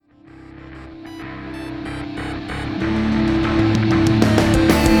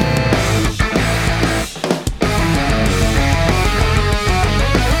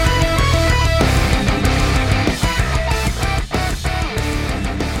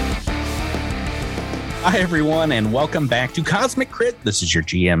Hi, everyone, and welcome back to Cosmic Crit. This is your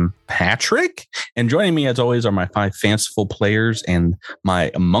GM, Patrick. And joining me, as always, are my 5 fanciful players and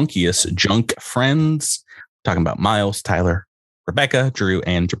my monkeyish junk friends. Talking about Miles, Tyler, Rebecca, Drew,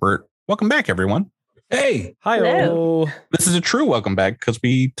 and Jabert. Welcome back, everyone. Hey. Hi-oh. This is a true welcome back because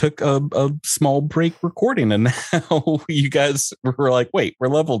we took a small break recording, and now you guys were like, wait, we're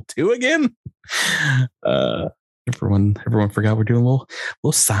level 2 again? Everyone forgot we're doing a little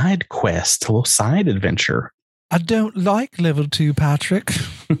side quest, a little side adventure. I don't like level 2, Patrick.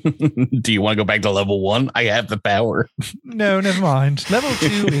 Do you want to go back to level 1? I have the power. No, never mind. Level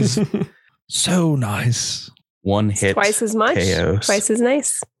 2 is so nice. One hit. Twice as much. KOs. Twice as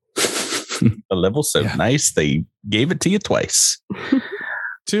nice. A level so nice, they gave it to you twice.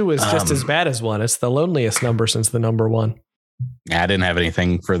 2 is just as bad as 1. It's the loneliest number since the number 1. I didn't have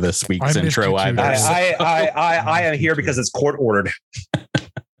anything for this week's intro either. I am here because it's court ordered.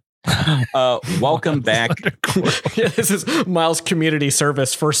 Welcome back. Yeah, this is Miles' community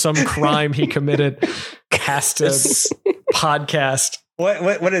service for some crime he committed. Cast a podcast.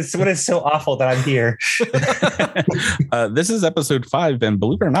 What is so awful that I'm here? This is episode 5, and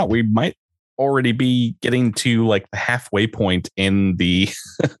believe it or not, we might already be getting to like the halfway point in the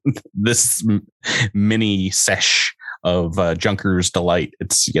this mini sesh of Junker's Delight.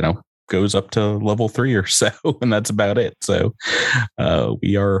 It's, goes up to level 3 or so, and that's about it. So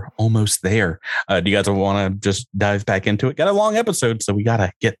we are almost there. Do you guys want to just dive back into it? Got a long episode, so we got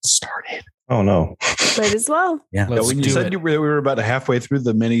to get started. Oh, no. Might as well. Yeah. When you said we were about halfway through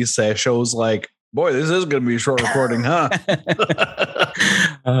the mini sesh, I was like, boy, this is going to be a short recording, huh?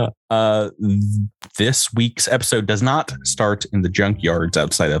 This week's episode does not start in the junkyards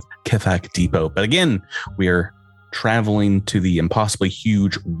outside of Kefak Depot. But again, we are traveling to the impossibly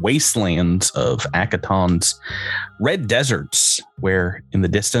huge wastelands of Akaton's red deserts, where in the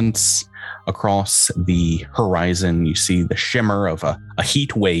distance across the horizon you see the shimmer of a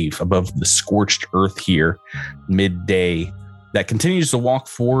heat wave above the scorched earth here midday that continues to walk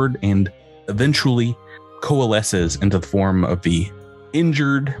forward and eventually coalesces into the form of the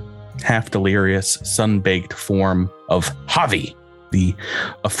injured, half delirious, sun-baked form of Javi, the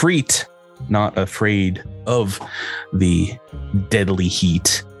Afreet, not afraid of the deadly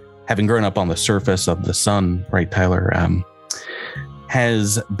heat, having grown up on the surface of the sun, right, Tyler,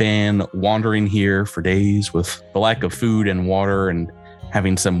 has been wandering here for days with the lack of food and water and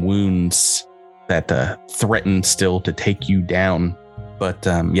having some wounds that threaten still to take you down. But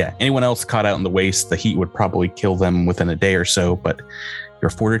anyone else caught out in the waste, the heat would probably kill them within a day or so, but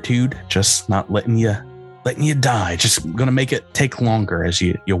your fortitude just not letting you die, just gonna make it take longer as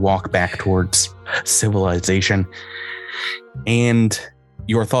you walk back towards civilization. And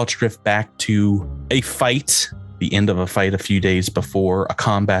your thoughts drift back to a fight, the end of a fight a few days before, a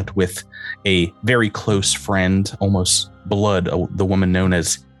combat with a very close friend, almost blood, the woman known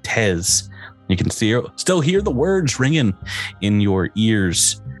as Tez. You can still hear the words ringing in your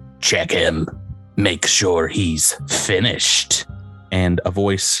ears. Check him. Make sure he's finished. And a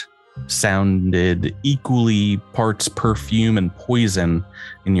voice sounded equally parts perfume and poison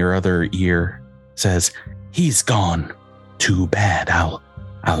in your other ear says, he's gone. Too bad.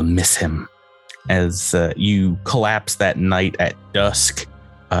 I'll miss him. As you collapse that night at dusk,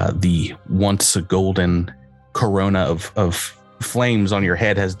 the once golden corona of flames on your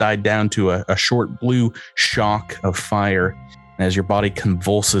head has died down to a short blue shock of fire. And as your body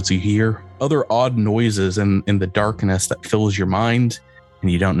convulses, you hear other odd noises in the darkness that fills your mind. And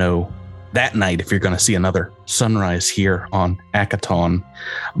you don't know that night if you're going to see another sunrise here on Akaton.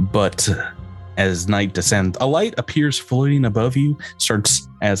 But as night descends, a light appears floating above you, starts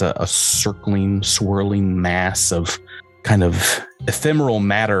as a circling, swirling mass of kind of ephemeral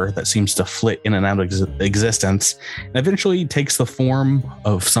matter that seems to flit in and out of existence, and eventually takes the form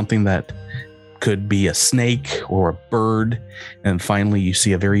of something that could be a snake or a bird. And finally, you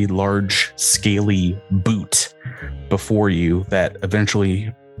see a very large, scaly boot before you that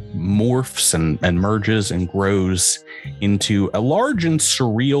eventually morphs and merges and grows into a large and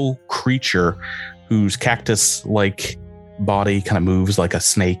surreal creature whose cactus-like body kind of moves like a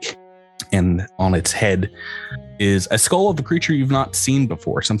snake, and on its head is a skull of a creature you've not seen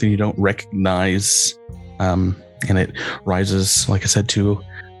before, something you don't recognize, and it rises, like I said, to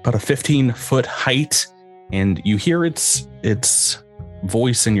about a 15-foot height, and you hear its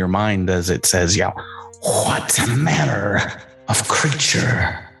voice in your mind as it says, "Yeah, what manner of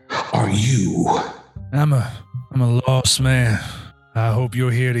creature are you?" I'm a lost man. I hope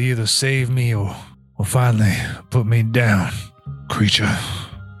you're here to either save me or finally put me down, creature.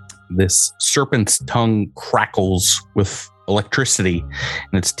 This serpent's tongue crackles with electricity,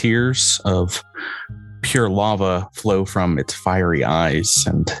 and its tears of pure lava flow from its fiery eyes,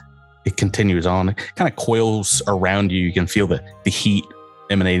 and it continues on. It kind of coils around you. You can feel the heat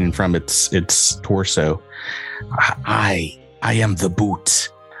emanating from its torso. I am the boot.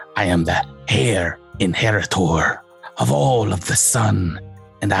 I am the heir inheritor of all of the sun,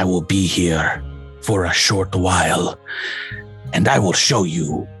 and I will be here for a short while, and I will show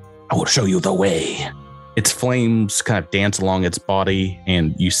you the way. Its flames kind of dance along its body,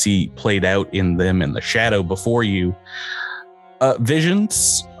 and you see played out in them in the shadow before you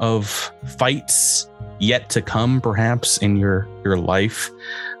visions of fights yet to come, perhaps in your life,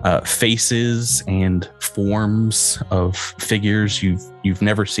 faces and forms of figures you've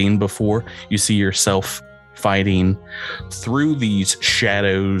never seen before. You see yourself fighting through these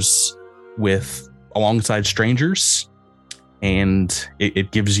shadows alongside strangers, and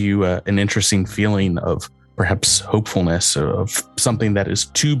it gives you an interesting feeling of perhaps hopefulness of something that is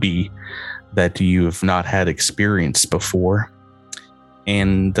to be that you have not had experienced before.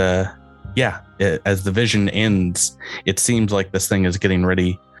 And as the vision ends, it seems like this thing is getting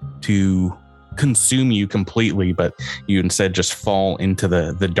ready to consume you completely, but you instead just fall into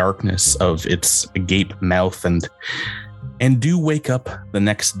the darkness of its agape mouth and do wake up the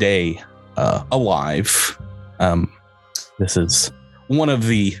next day alive. This is one of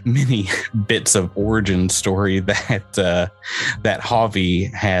the many bits of origin story that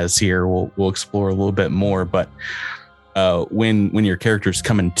Javi has here. We'll explore a little bit more, but when your character's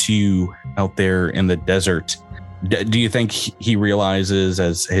coming to out there in the desert, do you think he realizes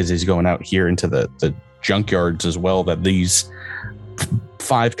as he's going out here into the junkyards as well that these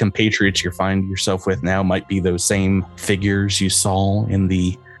 5 compatriots you find yourself with now might be those same figures you saw in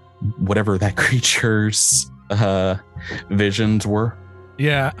the whatever that creature's visions were?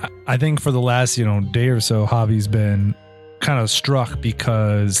 Yeah, I think for the last day or so, Javi's been kind of struck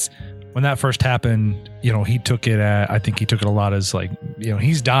because when that first happened, he took it a lot as like,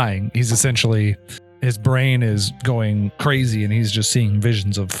 he's dying. He's essentially, his brain is going crazy and he's just seeing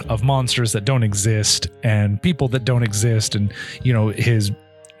visions of monsters that don't exist and people that don't exist. And, his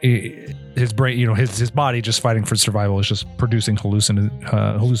brain, his body just fighting for survival is just producing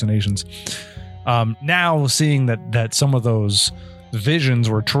hallucinations. Now seeing that some of those visions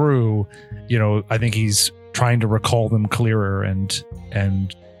were true, I think he's trying to recall them clearer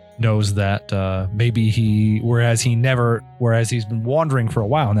and knows that maybe whereas he's been wandering for a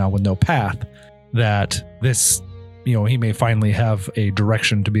while now with no path, that this, he may finally have a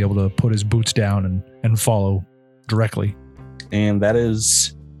direction to be able to put his boots down and follow directly. And that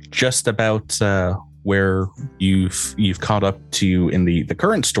is just about where you've caught up to in the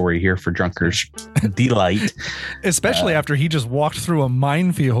current story here for Drunker's Delight. Especially after he just walked through a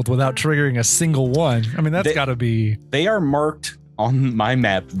minefield without triggering a single one. I mean, that's got to be... They are marked on my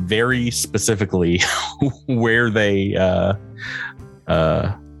map very specifically where they are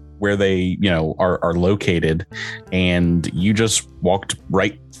located, and you just walked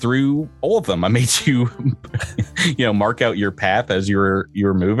right through all of them. I made you mark out your path as you were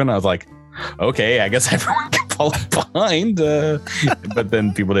moving. I was like, okay, I guess everyone can follow behind, but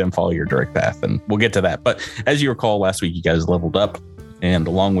then people didn't follow your direct path, and we'll get to that. But as you recall, last week you guys leveled up, and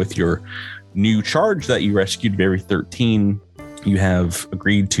along with your new charge that you rescued, Berry 13, you have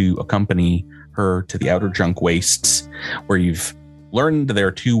agreed to accompany her to the Outer Junk Wastes, where you've learned there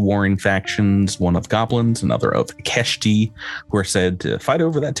are 2 warring factions, one of goblins, another of Ikeshti, who are said to fight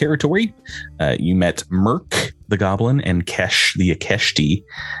over that territory. You met Merc, the goblin, and Kesh, the Ikeshti.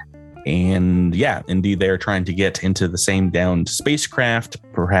 And yeah, indeed, they are trying to get into the same downed spacecraft,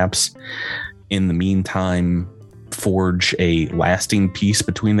 perhaps in the meantime forge a lasting peace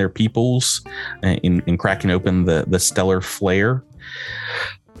between their peoples in cracking open the stellar flare.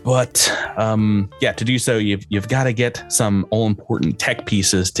 But to do so, you've got to get some all-important tech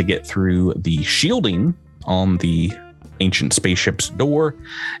pieces to get through the shielding on the ancient spaceship's door.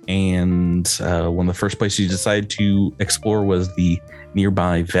 And one of the first places you decided to explore was the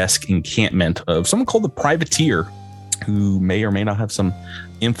nearby Vesk encampment of someone called the Privateer, who may or may not have some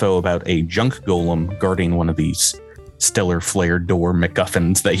info about a junk golem guarding one of these stellar flare door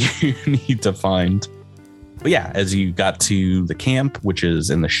MacGuffins that you need to find. But yeah, as you got to the camp, which is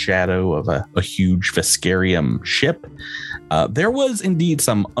in the shadow of a huge Veskarium ship, there was indeed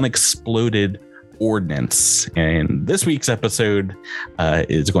some unexploded ordnance. And this week's episode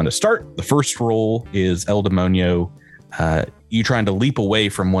is going to start. The first roll is El Demonio. You trying to leap away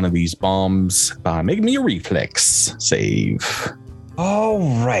from one of these bombs by making me a reflex save. All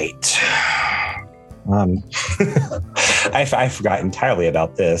right. I forgot entirely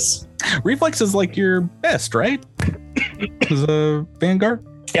about this. Reflex is like your best, right? As a Vanguard?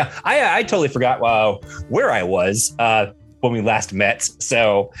 Yeah, I totally forgot where I was when we last met.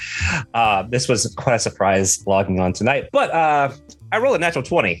 So this was quite a surprise logging on tonight. But I rolled a natural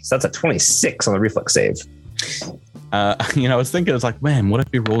 20. So that's a 26 on the reflex save. I was thinking, it's like, man, what if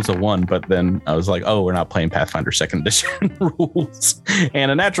he rolls a 1? But then I was like, oh, we're not playing Pathfinder 2nd edition rules.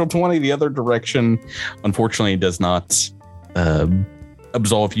 And a natural 20 the other direction, unfortunately, does not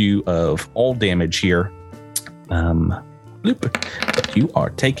absolve you of all damage here. But you are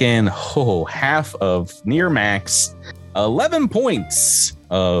taking half of near max, 11 points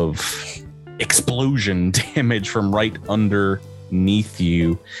of explosion damage from right underneath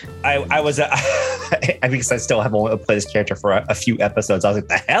you. I was, because I still have only played this character for a few episodes. I was like,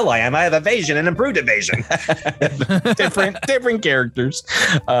 the hell I am. I have evasion and improved evasion. different characters.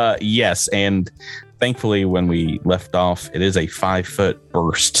 Yes. And thankfully, when we left off, it is a 5-foot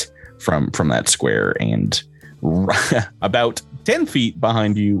burst from that square. And about 10 feet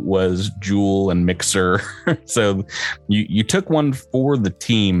behind you was Jewel and Mixer. So you took one for the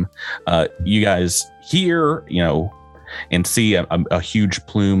team. You guys hear, and see a huge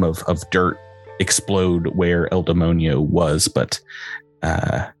plume of dirt explode where El Demonio was, but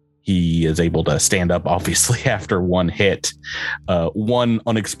he is able to stand up, obviously, after one hit, one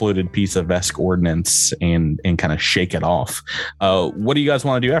unexploded piece of Vesk ordnance, and kind of shake it off. What do you guys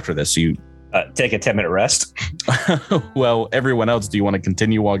want to do after this? You take a 10-minute rest. Well, everyone else, do you want to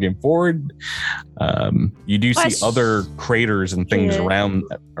continue walking forward? You do see other craters and things around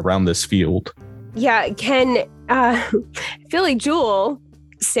this field. Yeah, I feel like Jewel,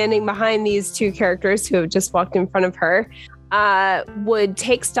 standing behind these two characters who have just walked in front of her, would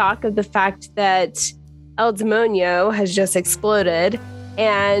take stock of the fact that El Demonio has just exploded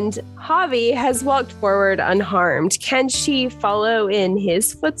and Javi has walked forward unharmed. Can she follow in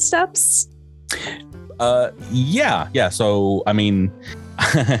his footsteps? Yeah. So, I mean,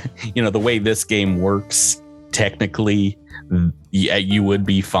 the way this game works, technically, yeah, you would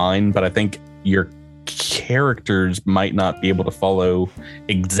be fine, but I think your characters might not be able to follow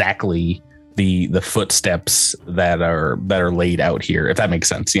exactly the footsteps that are laid out here, if that makes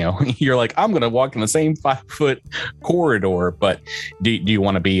sense. You're like, I'm gonna walk in the same 5-foot corridor, but do you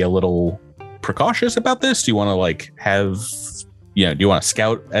want to be a little precautious about this? Do you want to do you want to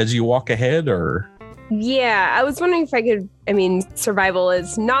scout as you walk ahead, or? Yeah, I was wondering if I could, survival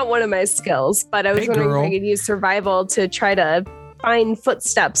is not one of my skills, but I was wondering if I could use survival to try to find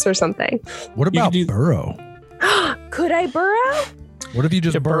footsteps or something. What about burrow? Could I burrow? What if you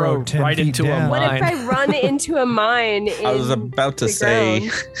just burrow 10 right feet into down? a What mine? if I run into a mine? I was about to say,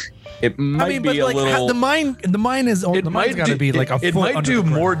 it might be a little. The mine is. The mine's got to be like a foot. It might under do the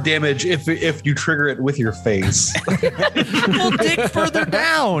more ground. damage if you trigger it with your face. We'll dig further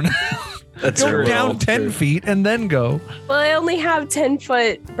down. That's Go very down well 10 true. feet and then go. Well, I only have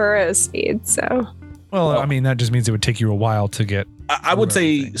 10-foot burrow speed, so. Well, that just means it would take you a while to get. I would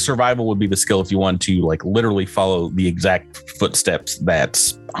say survival would be the skill if you want to literally follow the exact footsteps that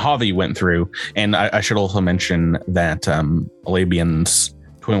Javi went through. And I should also mention that Alabian's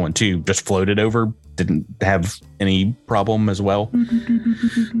 212 just floated over, didn't have any problem as well.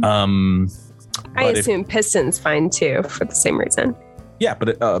 I assume Piston's fine too, for the same reason. Yeah,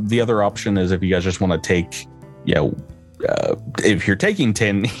 but the other option is if you guys just want to take, if you're taking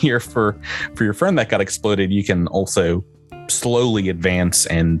 10 here for your friend that got exploded, you can also slowly advance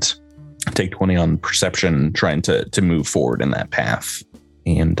and take 20 on perception, trying to move forward in that path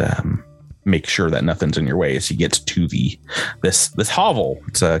and make sure that nothing's in your way as you get to this hovel.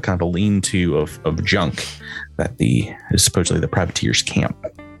 It's a kind of a lean-to of junk that is supposedly the privateer's camp.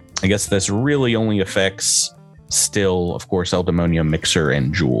 I guess this really only affects still, of course, El Demonio, Mixer,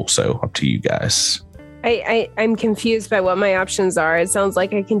 and Jewel. So up to you guys. I'm confused by what my options are. It sounds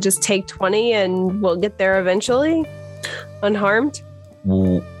like I can just take 20 and we'll get there eventually, unharmed.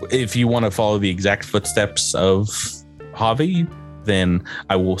 If you want to follow the exact footsteps of Javi, then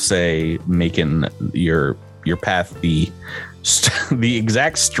I will say making your path the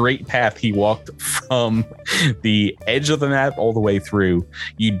exact straight path he walked from the edge of the map all the way through.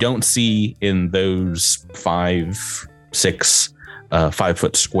 You don't see in those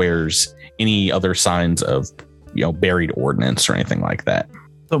 5-6 squares any other signs of buried ordnance or anything like that.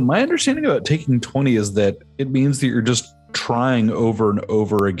 So my understanding about taking 20 is that it means that you're just trying over and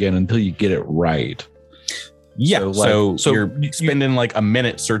over again until you get it right. Yeah, so you're spending a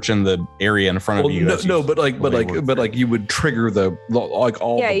minute searching the area in front of you. But you would trigger all the bombs.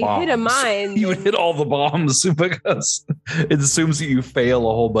 Yeah, you hit a mine. You would hit all the bombs because it assumes that you fail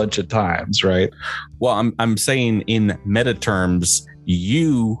a whole bunch of times, right? Well, I'm saying in meta terms,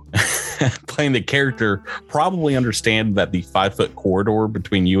 you playing the character probably understand that the 5-foot corridor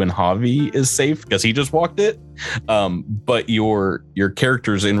between you and Javi is safe because he just walked it. But your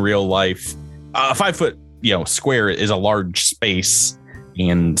characters in real life, 5-foot square is a large space.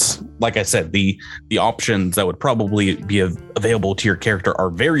 And like I said, the options that would probably be available to your character are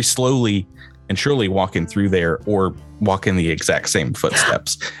very slowly and surely walking through there or walking the exact same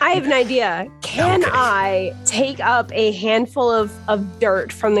footsteps. I have an idea. Can Okay. I take up a handful of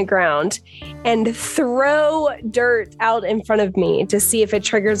dirt from the ground and throw dirt out in front of me to see if it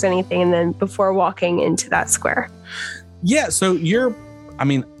triggers anything, and then before walking into that square? Yeah, so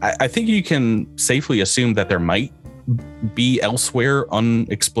I think you can safely assume that there might be elsewhere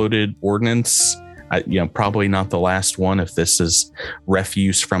unexploded ordnance. Probably not the last one if this is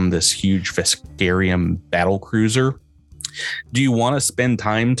refuse from this huge Veskarium battle cruiser. Do you want to spend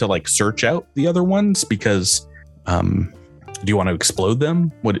time to like search out the other ones? Because do you want to explode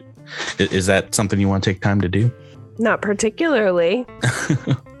them? Is that something you want to take time to do? Not particularly.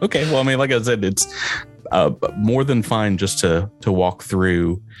 Okay, well, like I said, it's more than fine just to walk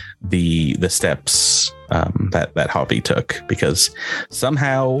through the steps that Javi took, because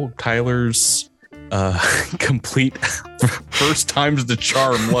somehow Tyler's complete first time's the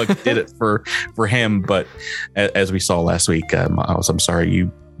charm luck did it for him. But as we saw last week, Miles, I'm sorry,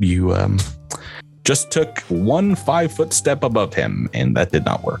 you just took 1 5-foot step above him, and that did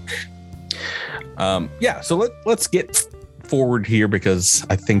not work. So let's get forward here, because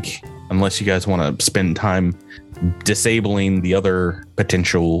I think unless you guys want to spend time disabling the other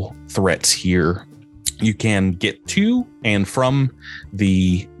potential threats here, you can get to and from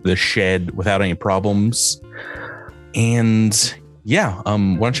the shed without any problems. And why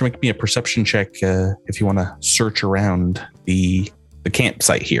don't you make me a perception check if you want to search around the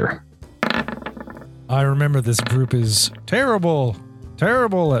campsite here. I remember this group is terrible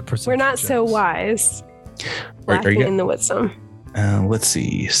at perception. We're not so checks. wise. Are Lacking you- in the wisdom. Let's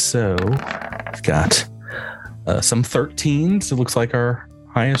see. So I've got some 13s. It looks like our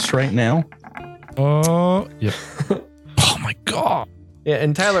highest right now. Oh, yeah. Oh my God. Yeah,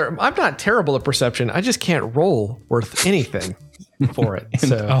 and Tyler, I'm not terrible at perception. I just can't roll worth anything for it.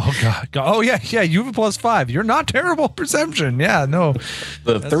 So Oh God. Oh yeah. You have a +5. You're not terrible at perception. Yeah, no.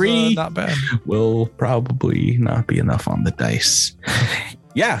 The That's, 3 not bad. will probably not be enough on the dice.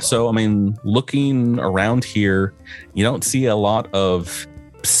 Yeah, so looking around here, you don't see a lot of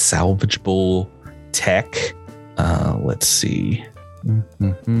salvageable tech. Let's see.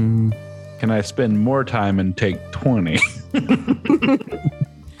 Can I spend more time and take 20?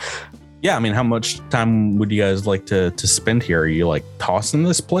 Yeah, how much time would you guys like to spend here? Are you like tossing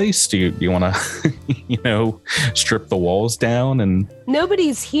this place? Do you want to, strip the walls down? And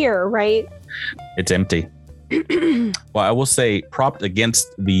Nobody's here, right? it's empty. Well, I will say, propped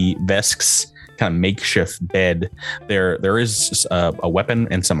against the Vesk's kind of makeshift bed, there is a weapon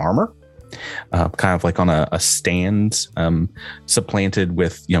and some armor, kind of like on a stand, supplanted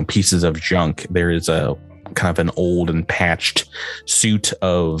with pieces of junk. There is a kind of an old and patched suit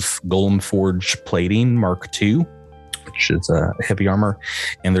of Golem Forge plating Mark II, which is a heavy armor,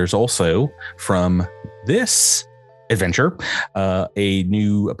 and there's also from this adventure a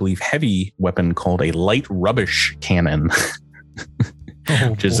new, I believe, heavy weapon called a light rubbish cannon.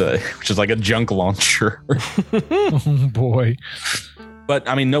 which is like a junk launcher. Oh boy. But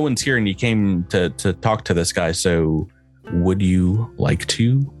no one's here, and you came to talk to this guy. So would you like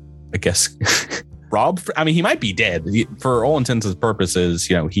to, I guess, rob? He might be dead for all intents and purposes.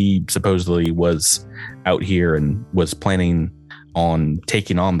 He supposedly was out here and was planning on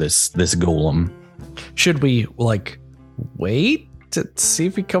taking on this golem. should we wait to see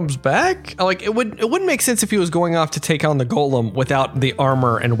if he comes back? It wouldn't make sense if he was going off to take on the golem without the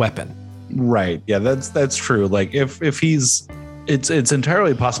armor and weapon. Right. Yeah, that's true. If he's, it's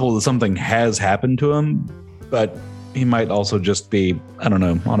entirely possible that something has happened to him, but he might also just be, I don't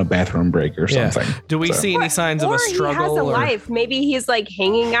know, on a bathroom break or something. Do we see any signs of a struggle? He has a or- life. Maybe he's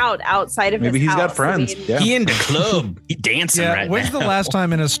hanging out outside of Maybe his he's house. got friends. Yeah. He in the club. He dancing Yeah, right when's now. the last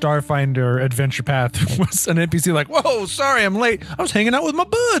time in a Starfinder adventure path was an NPC like, whoa, sorry, I'm late. I was hanging out with my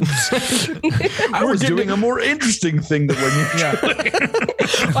buds. I was doing a more interesting thing than when you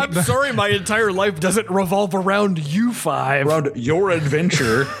I'm sorry, my entire life doesn't revolve around you five. around your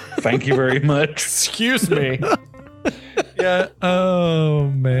adventure. Thank you very much. Excuse me. Yeah. Oh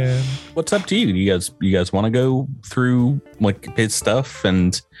man. What's up to you? You guys want to go through his stuff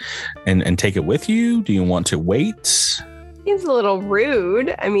and take it with you? Do you want to wait? Seems a little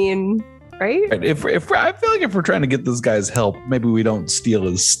rude. right? If I feel like if we're trying to get this guy's help, maybe we don't steal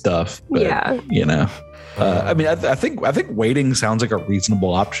his stuff. But, you know, I mean, I think waiting sounds like a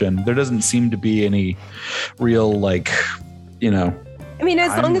reasonable option. There doesn't seem to be any real, like, you know. I mean,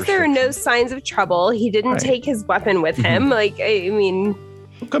 as long as there are no signs of trouble, he didn't take his weapon with him. Like, I mean,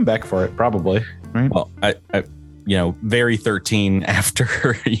 we'll come back for it, probably. Right? Well, I you know, very 13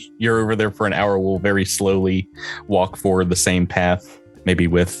 after you're over there for an hour, will very slowly walk forward the same path, maybe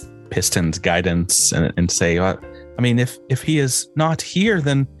with Piston's guidance, and say, I mean, if he is not here,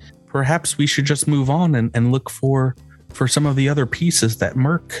 then perhaps we should just move on and look for some of the other pieces that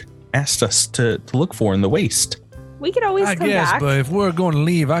Merc asked us to look for in the waste. We could always come back. But if we're going to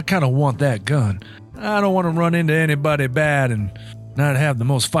leave, I kind of want that gun. I don't want to run into anybody bad and not have the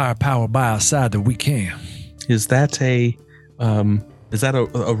most firepower by our side that we can. Is that a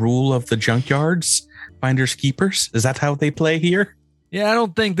rule of the junkyards? Finders keepers? Is that how they play here? Yeah, I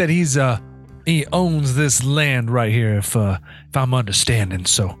don't think that he owns this land right here, if I'm understanding.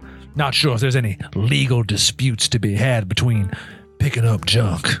 So, not sure if there's any legal disputes to be had between picking up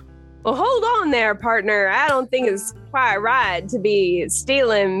junk. Well, hold on there, partner. I don't think it's quite right to be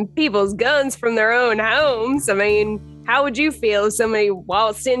stealing people's guns from their own homes. I mean, how would you feel if somebody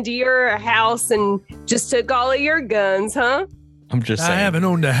waltzed into your house and just took all of your guns, huh? I'm just saying. I haven't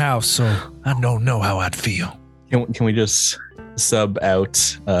owned a house, so I don't know how I'd feel. Can we just sub out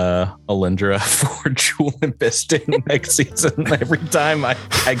Alindra for Jewel and Piston next season? Every time I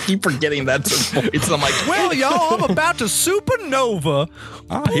keep forgetting that's her voice. I'm like, well, y'all, I'm about to supernova.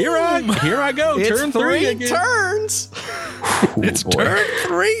 Here I go. It's turn 3 again. turns. It's turn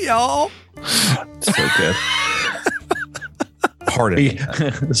 3, y'all. So good. Pardon.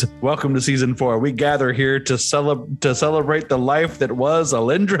 Welcome to season 4. We gather here to celebrate the life that was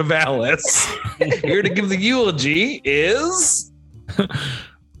Alindra Vallis. Here to give the eulogy is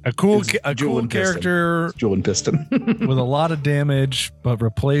a cool character, Jewel and Piston, with a lot of damage, but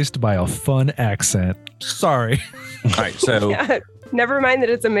replaced by a fun accent. Sorry. All right, so never mind that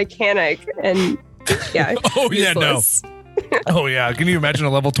it's a mechanic and useless. Oh yeah, can you imagine a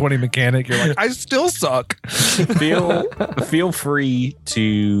level 20 mechanic? You're like, I still suck. feel free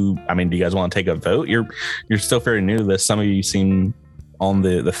to. I mean, do you guys want to take a vote? You're still very new to this. Some of you seem on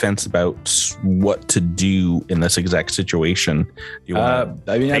the fence about what to do in this exact situation. You want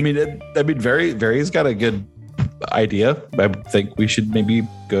Very's got a good idea. I think we should maybe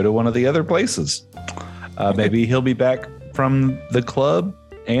go to one of the other places. Maybe he'll be back from the club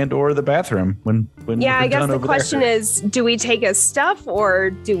and or the bathroom when I guess the question is, do we take his stuff or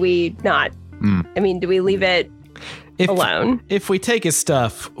do we not? I mean, do we leave it alone? If we take his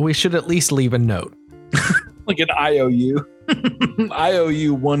stuff, we should at least leave a note. Like an IOU. I owe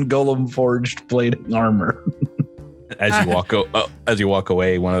you 1 golem forged plating armor. As you walk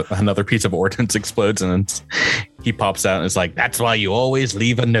away, another piece of ordnance explodes, and he pops out and it's like, "That's why you always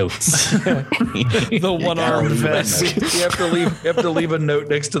leave a note." The one-armed vest. You have to leave a note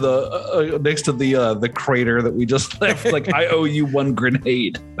next to the crater that we just left. Like, I owe you 1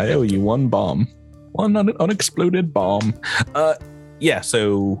 grenade. I owe you 1 bomb, 1 unexploded bomb.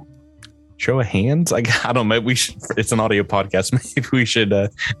 So. Show of hands. I don't know. It's an audio podcast. Maybe we should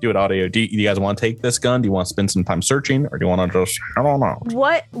do it audio. Do you guys want to take this gun? Do you want to spend some time searching, or do you want to just? I don't know.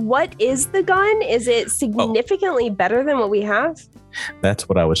 What is the gun? Is it significantly better than what we have? That's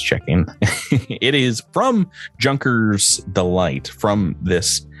what I was checking. It is from Junker's Delight, from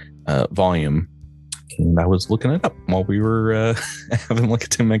this volume, and I was looking it up while we were having like a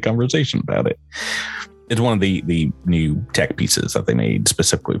 10-minute conversation about it. It's one of the new tech pieces that they made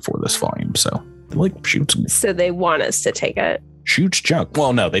specifically for this volume. So they like shoots. So they want us to take it. Shoots junk.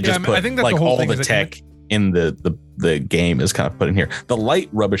 Well, no, they just put like all the tech in the game is kind of put in here. The light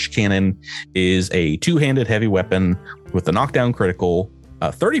rubbish cannon is a 2-handed heavy weapon with a knockdown critical,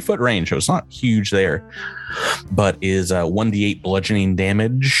 30-foot range. So it's not huge there, but is 1d8 bludgeoning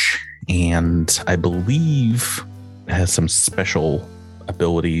damage, and I believe it has some special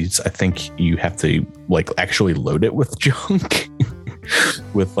abilities. I think you have to like actually load it with junk,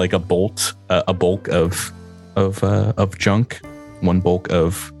 with like a bulk of junk. 1 bulk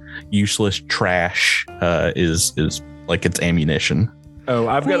of useless trash is like its ammunition. Oh,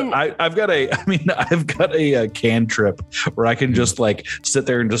 I've got a cantrip where I can just like sit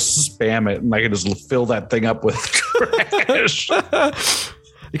there and just spam it, and I can just fill that thing up with trash. So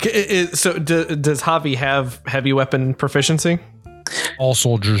does Javi have heavy weapon proficiency? All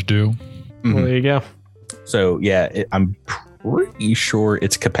soldiers do. Mm-hmm. Well, there you go. So yeah, I'm pretty sure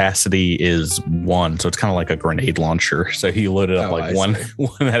its capacity is 1, so it's kind of like a grenade launcher. So he loaded up one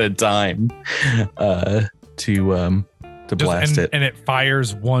at a time to to blast it. And it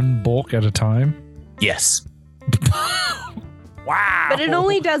fires one bulk at a time? Yes. Wow. But it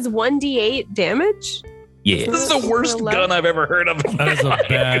only does 1d8 damage? Yeah. This is the worst gun I've ever heard of. That is a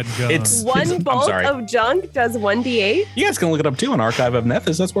bad gun. One bolt of junk does 1d8? You guys can look it up too on Archive of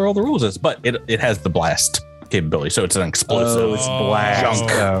Nethys. That's where all the rules is. But it has the blast capability, so it's an explosive blast.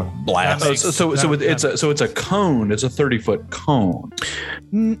 junk blast. It's a cone. It's a 30-foot cone.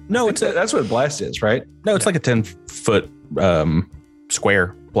 No, that's what blast is, right? No, it's like a 10-foot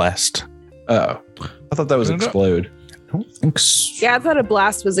square blast. Oh, I thought that was explode. I don't think so. Yeah, I thought a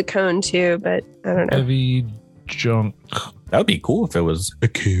blast was a cone too, but I don't know. Heavy junk. That would be cool if it was a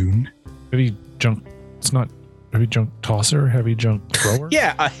cone. Heavy junk. It's not heavy junk tosser, heavy junk thrower?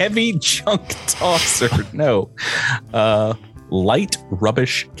 Yeah, a heavy junk tosser. No. Light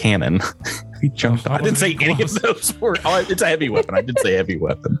rubbish cannon. Heavy junk. I didn't say any of those words. Oh, it's a heavy weapon. I did say heavy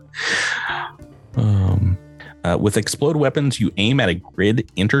weapon. With explode weapons, you aim at a grid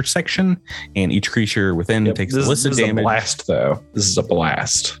intersection, and each creature within takes illicit damage. This is a blast, though. This is a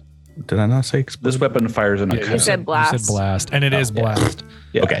blast. Did I not say explode? This weapon fires in a cone. You said blast. You said blast, and it is blast.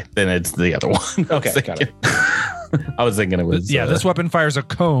 Yeah. Okay, then it's the other one. Okay, got it. I was thinking it was. Yeah, this weapon fires a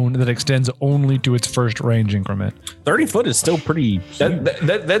cone that extends only to its first range increment. 30 foot is still pretty.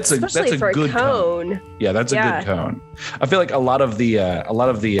 That's a good cone. Yeah, that's a good cone. I feel like a lot of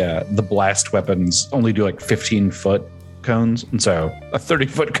the blast weapons only do like 15-foot cones, and so a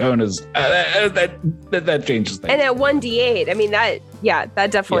 30-foot cone is that changes things. And at 1d8, I mean that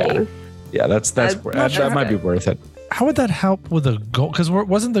definitely. Yeah, that might be worth it. How would that help with a golem? Because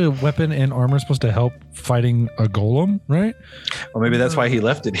wasn't the weapon and armor supposed to help fighting a golem, right? Or maybe that's why he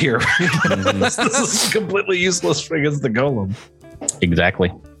left it here. This is completely useless against the golem.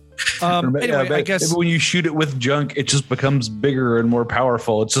 Exactly. Anyway, I guess maybe when you shoot it with junk, it just becomes bigger and more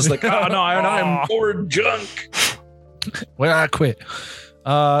powerful. It's just like, oh no, I'm more junk. Well, I quit.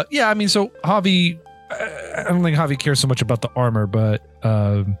 Yeah, I mean, so Javi, I don't think Javi cares so much about the armor, but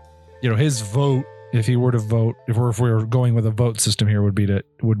his vote, if he were to vote, if we were going with a vote system here, would be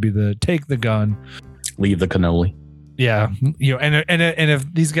the take the gun, leave the cannoli. Yeah, and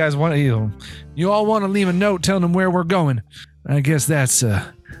if these guys want, you all want to leave a note telling them where we're going, I guess that's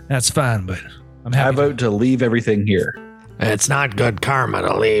fine. But I'm happy. I vote to leave everything here. It's not good karma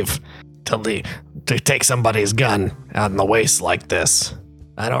to take somebody's gun out in the waste like this.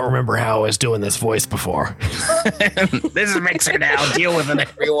 I don't remember how I was doing this voice before. This is Mixer now. Deal with it,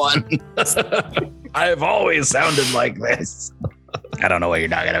 everyone. I've always sounded like this. I don't know what you're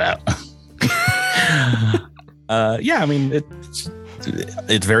talking about. Yeah, I mean,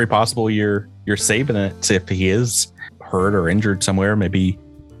 it's very possible you're saving it if he is hurt or injured somewhere. Maybe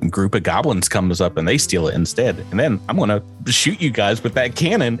a group of goblins comes up and they steal it instead. And then I'm going to shoot you guys with that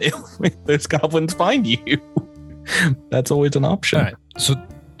cannon if those goblins find you. That's always an option. All right. So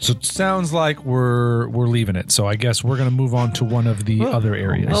it sounds like we're leaving it. So I guess we're going to move on to one of the other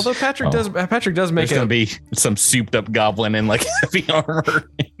areas. Although Patrick does make There's going to be some souped up goblin in like heavy armor.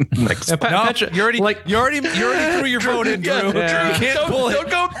 Patrick, you already threw your vote in, Drew. Yeah. You can't pull it.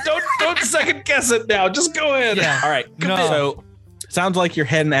 Don't second guess it now. Just go ahead. Yeah. All right. No. So sounds like you're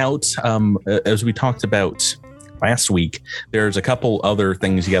heading out. As we talked about last week, there's a couple other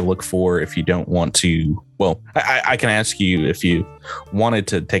things you got to look for if you don't want to. Well, I can ask you if you wanted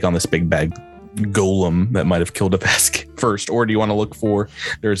to take on this big bag golem that might have killed a Vesk first, or do you want to look for?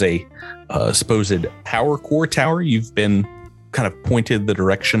 There's a supposed power core tower you've been kind of pointed the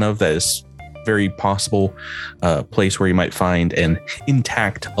direction of that is very possible place where you might find an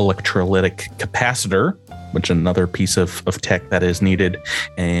intact electrolytic capacitor, which is another piece of tech that is needed.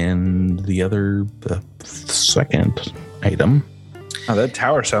 And the second item. Oh, that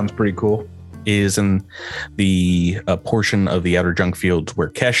tower sounds pretty cool. Is in the portion of the outer junk fields where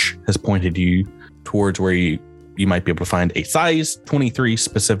Kesh has pointed you towards, where you might be able to find a size 23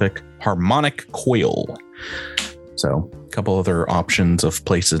 specific harmonic coil. So a couple other options of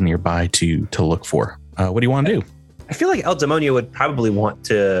places nearby to look for. What do you want to do? I feel like El Demonio would probably want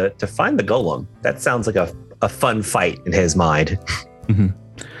to find the golem. That sounds like a fun fight in his mind. Mm-hmm.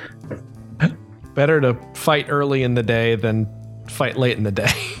 Better to fight early in the day than fight late in the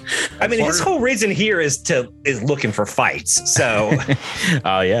day. I mean, his whole reason here is looking for fights. So,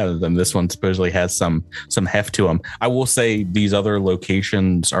 yeah, then this one supposedly has some heft to them. I will say these other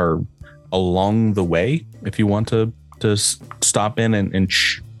locations are along the way. If you want to stop in and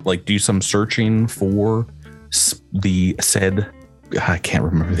do some searching for the said, I can't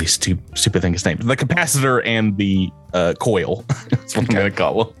remember these stupid things named, the capacitor and the coil. That's what I'm going to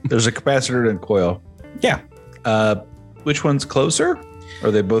call them. There's a capacitor and coil. Yeah. Which one's closer? Are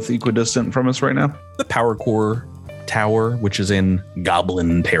they both equidistant from us right now? The power core tower, which is in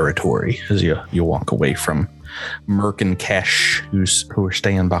Goblin territory as you walk away from Merc and Kesh, who are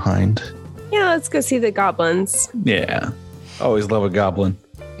staying behind. Yeah, let's go see the goblins. Yeah. Always love a goblin.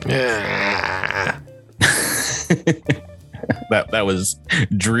 That was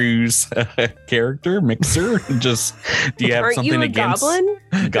Drew's character, Mixer. Just, do you have Aren't something you a against goblin?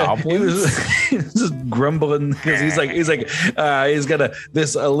 goblins? He was just grumbling because he's gonna,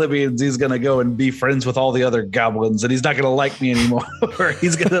 this Libyans, he's gonna go and be friends with all the other goblins, and he's not gonna like me anymore.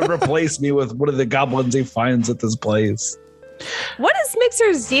 He's gonna replace me with one of the goblins he finds at this place. What is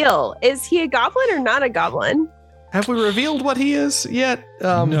Mixer's deal? Is he a goblin or not a goblin? Have we revealed what he is yet?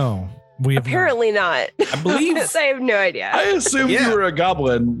 No, we have Apparently not. I believe I have no idea. I assumed you were a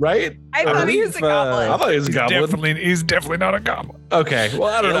goblin, right? I thought he was a goblin. I thought he was a goblin. He's definitely not a goblin. Okay, well,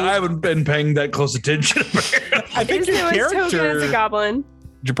 I don't know. I haven't been paying that close attention. I think your Token as a character, goblin.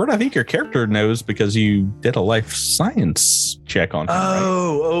 Gilberto, I think your character knows because you did a life science check on him.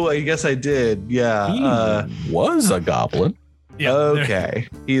 Oh, I guess I did. Yeah. He was a goblin. Yeah. Okay.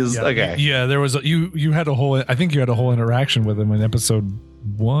 He's okay. Yeah, there was you had a whole. I think you had a whole interaction with him in episode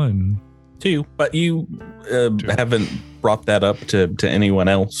 1. 2, but you haven't brought that up to anyone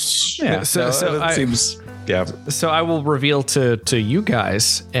else. Yeah. So it seems. Yeah. So I will reveal to you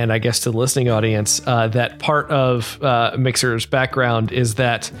guys, and I guess to the listening audience, that part of Mixer's background is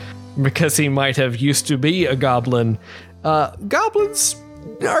that because he might have used to be a goblin, goblins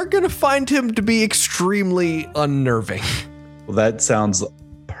are going to find him to be extremely unnerving. Well, that sounds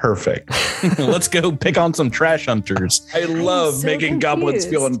perfect. Let's go pick on some trash hunters. I love so making goblins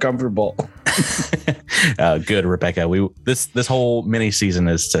feel confused. uncomfortable. Good, Rebecca. This whole mini season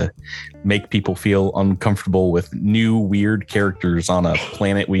is to make people feel uncomfortable with new weird characters on a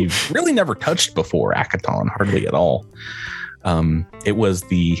planet we've really never touched before, Akaton, hardly at all. It was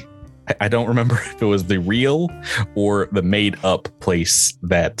I don't remember if it was the real or the made up place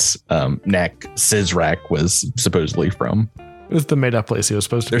that Nak Sizrak was supposedly from. It was the made up place he was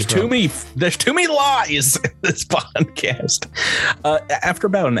supposed to There's be from. there's too many lies in this podcast. After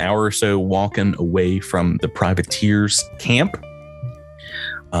about an hour or so walking away from the privateers camp,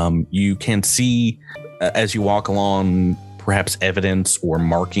 you can see as you walk along perhaps evidence or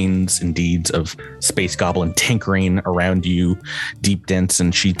markings and deeds of space goblin tinkering around you, deep dents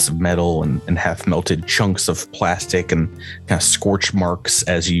and sheets of metal and half melted chunks of plastic and kind of scorch marks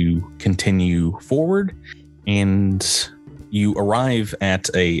as you continue forward. And you arrive at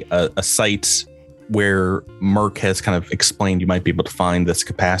a site where Merc has kind of explained you might be able to find this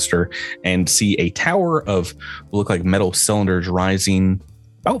capacitor and see a tower of what look like metal cylinders rising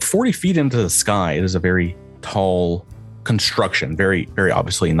about 40 feet into the sky. It is a very tall construction, very, very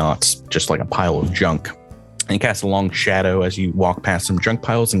obviously not just like a pile of junk. And you cast a long shadow as you walk past some junk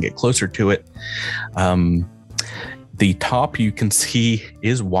piles and get closer to it. The top you can see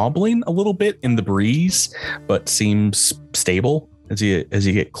is wobbling a little bit in the breeze, but seems stable as you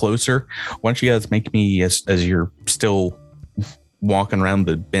get closer. Why don't you guys make me, as you're still walking around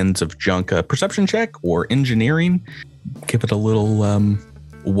the bins of junk, a perception check or engineering? Give it a little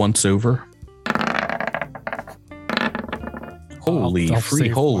once over. Holy free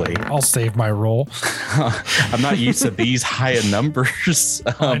holy. I'll save my roll. I'm not used to these higher numbers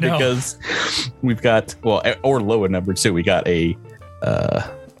because we've got, or lower numbers too. We got a,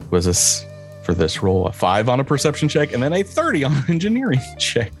 was this for this roll, a 5 on a perception check and then a 30 on an engineering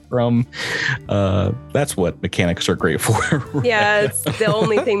check from, that's what mechanics are great for. Right? Yeah, it's the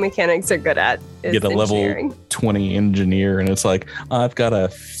only thing mechanics are good at is Get a engineering. level 20 engineer and it's like, I've got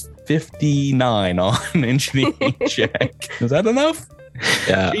a 59 on engineering check. Is that enough?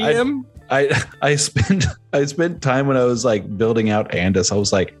 Yeah. GM? I spent time when I was like building out Andis. I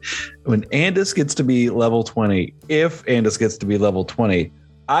was like, when Andis gets to be level 20, if Andis gets to be level 20,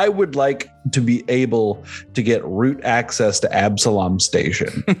 I would like to be able to get root access to Absalom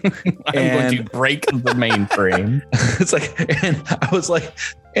Station. I'm going to break the mainframe. It's like, and I was like,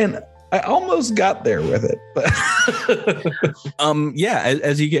 and I almost got there with it, but yeah,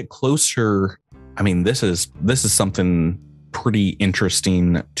 as you get closer, I mean, this is something pretty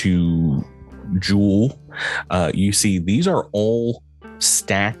interesting to Jewel. You see, these are all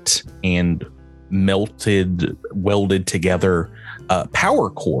stacked and welded together power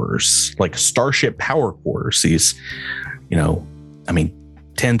cores, like Starship power cores. These,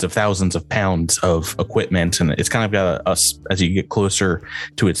 tens of thousands of pounds of equipment, and it's kind of got as you get closer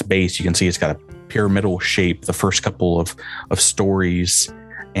to its base, you can see it's got a pyramidal shape the first couple of stories,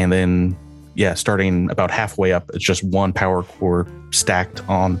 and then starting about halfway up, it's just one power core stacked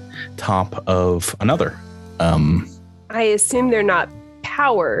on top of another. I assume they're not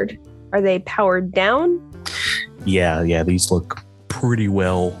powered. Are they powered down? Yeah. These look pretty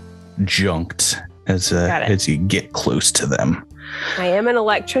well junked as you get close to them. I am an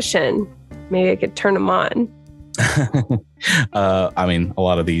electrician. Maybe I could turn them on. I mean, a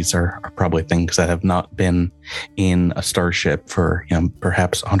lot of these are probably things that have not been in a starship for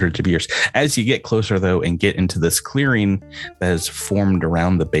perhaps hundreds of years. As you get closer, though, and get into this clearing that has formed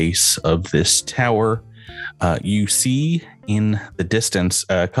around the base of this tower, you see in the distance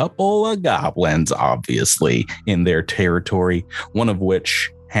a couple of goblins, obviously in their territory, one of which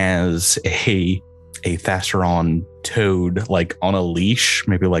has a Thassaron toad like on a leash,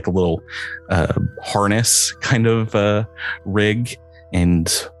 maybe like a little harness kind of rig,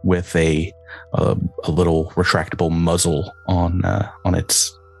 and with a little retractable muzzle on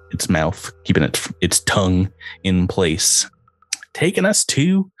its mouth, keeping its tongue in place. Taking us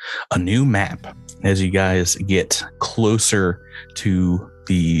to a new map. As you guys get closer to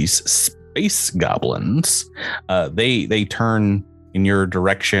these space goblins, they turn in your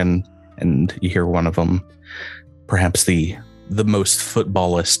direction. And you hear one of them, perhaps the most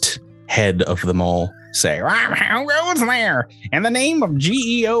footballist head of them all, say, "How goes there? In the name of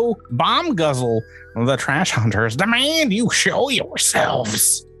GEO Bomb Guzzle, the trash hunters demand you show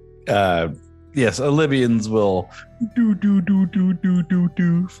yourselves." Yes, Olivians will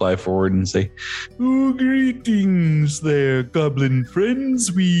fly forward and say, "Oh, greetings there, goblin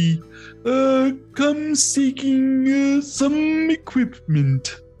friends. We come seeking some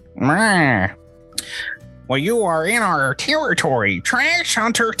equipment." Well, you are in our territory, trash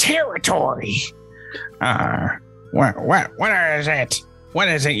hunter territory. What is it? What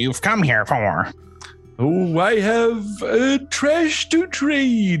is it you've come here for? "Oh, I have trash to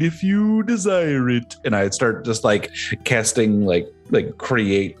trade if you desire it." And I start just like casting like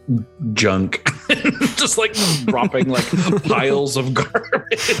create junk, just like dropping like piles of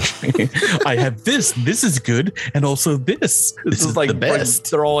garbage. I have this. This is good, and also this. This is like the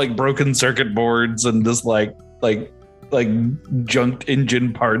best. They're all like broken circuit boards and just like junked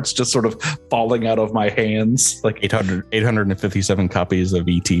engine parts just sort of falling out of my hands. Like 857 copies of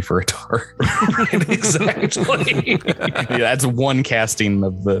ET for a tar. Right, exactly. Yeah, that's one casting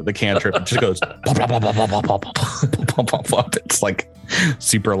of the cantrip. It just goes pop, pop, pop, pop, pop, pop, pop, pop, pop. It's like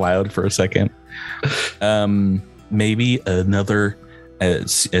super loud for a second. Maybe another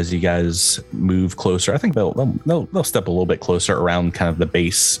as you guys move closer. I think they'll step a little bit closer around kind of the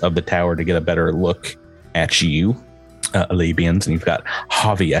base of the tower to get a better look at you. Alabians, and you've got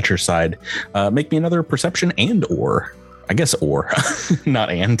Javi at your side. Make me another perception or not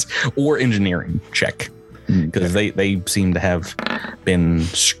or engineering check, because they seem to have been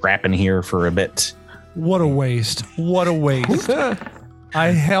scrapping here for a bit. What a waste!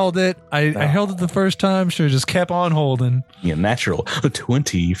 I held it. I held it the first time. Should have just kept on holding. Yeah, natural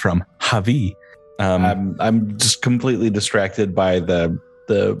 20 from Javi. I'm just completely distracted by the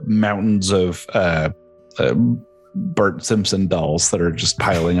mountains of Bart Simpson dolls that are just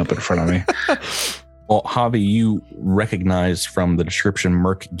piling up in front of me. Well, Javi, you recognize from the description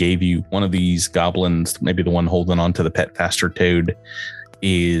Merc gave you, one of these goblins, maybe the one holding on to the pet faster toad,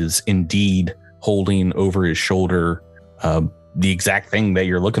 is indeed holding over his shoulder the exact thing that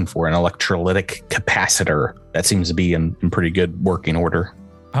you're looking for, an electrolytic capacitor. That seems to be in pretty good working order.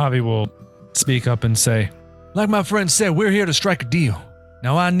 Javi will speak up and say, "Like my friend said, we're here to strike a deal.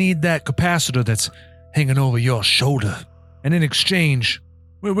 Now I need that capacitor that's hanging over your shoulder. And in exchange,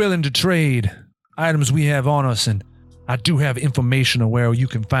 we're willing to trade items we have on us, and I do have information on where you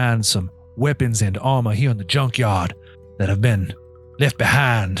can find some weapons and armor here in the junkyard that have been left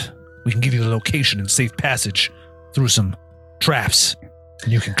behind. We can give you the location and safe passage through some traps,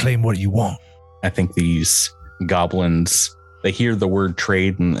 and you can claim what you want." I think these goblins, they hear the word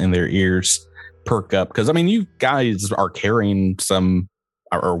trade and their ears perk up, because I mean, you guys are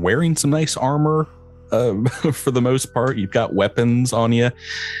wearing some nice armor. For the most part, you've got weapons on you,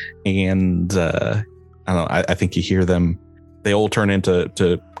 and I don't know. I think you hear them. They all turn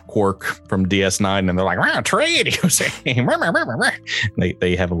into Quark from DS9, and they're like, "Wow, trade!" You say, they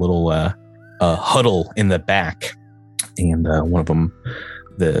have a little huddle in the back, and one of them,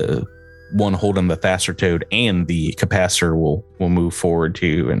 the one holding the Thasser Toad and the capacitor, will move forward to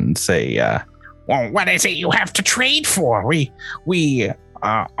you and say, "Well, what is it you have to trade for? We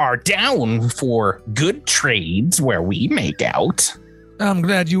are down for good trades where we make out." I'm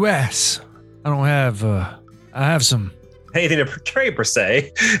glad you asked. I don't have, I have some. Anything to trade per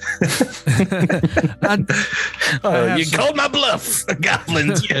se. You called my bluff,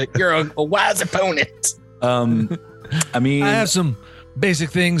 goblins. You're a wise opponent. I mean, I have some basic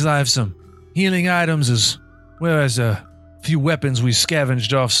things. I have some healing items as well as a few weapons we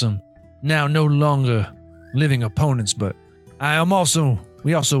scavenged off some now no longer living opponents, but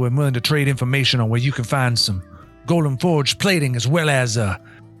we also am willing to trade information on where you can find some golden forged plating as well as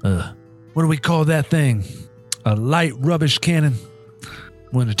what do we call that thing? A light rubbish cannon.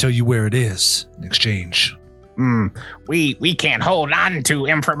 I'm willing to tell you where it is in exchange. We can't hold on to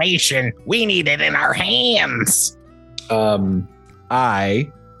information. We need it in our hands.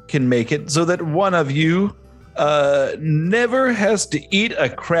 I can make it so that one of you never has to eat a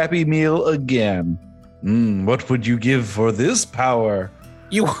crappy meal again. What would you give for this power?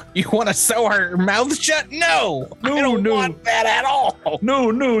 You want to sew our mouths shut? No, I don't want that at all.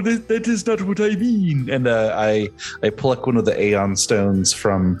 No, that is not what I mean. And I pluck one of the Aeon stones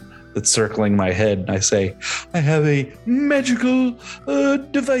from that's circling my head, and I say, I have a magical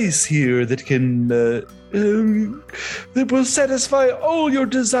device here that can that will satisfy all your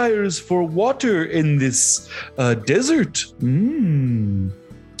desires for water in this desert. Can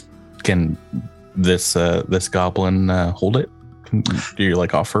this goblin hold it? Do you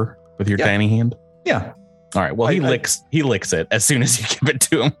like offer with your tiny hand? Yeah. All right. Well, he licks it as soon as you give it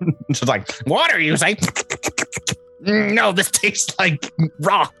to him. Just like, water, you say? No, this tastes like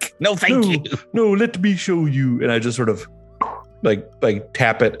rock. No, thank you. No, let me show you. And I just sort of like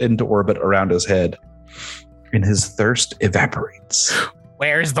tap it into orbit around his head, and his thirst evaporates.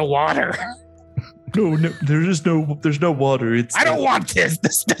 Where's the water? No, there's no water. I don't want this.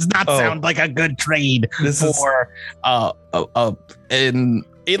 This does not sound like a good trade for an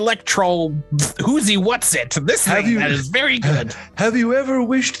electro whoozy what's it. This thing that is very good. Have you ever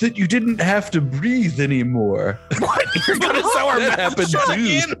wished that you didn't have to breathe anymore? What? You're gonna sew our mouth shut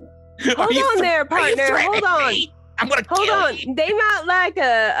again? Hold on there, partner. Hold on. I'm gonna hold on. They might like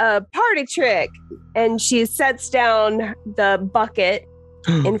a party trick. And she sets down the bucket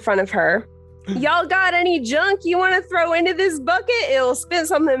in front of her. Y'all got any junk you want to throw into this bucket? It'll spit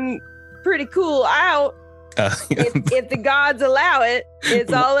something pretty cool out. If the gods allow it,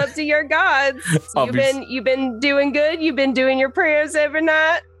 it's all up to your gods. You've been doing good. You've been doing your prayers every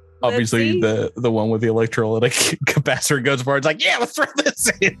night. Obviously, the one with the electrolytic capacitor goes forward. It's like, yeah, let's throw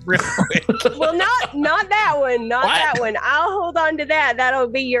this in real quick. Well, not that one. That one. I'll hold on to that. That'll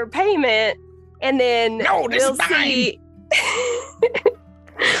be your payment, and then we'll see.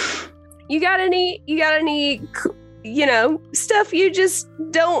 You got any, stuff you just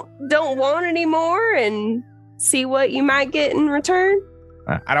don't want anymore, and see what you might get in return?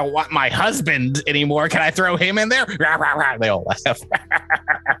 I don't want my husband anymore. Can I throw him in there? They all laugh.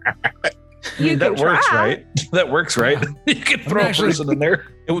 That works, right? That works, right? You can throw a person in there.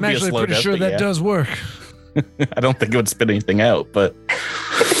 It would be a slow pretty death, sure that does work. I don't think it would spit anything out, but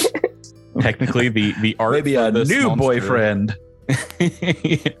technically the art maybe a new boyfriend.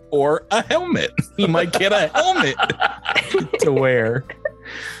 Or a helmet. He might get a helmet to wear.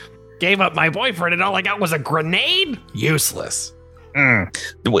 Gave up my boyfriend and all I got was a grenade? Useless.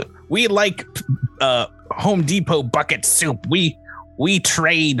 We like Home Depot bucket soup. We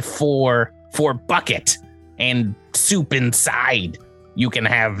trade for bucket and soup inside. You can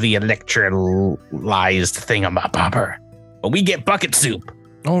have the electrolyzed thingamabobber, but we get bucket soup.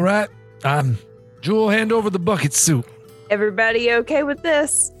 All right. Jewel, hand over the bucket soup. Everybody okay with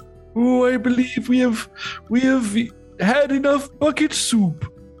this? Oh, I believe we have had enough bucket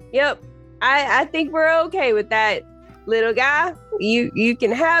soup. Yep. I think we're okay with that, little guy. You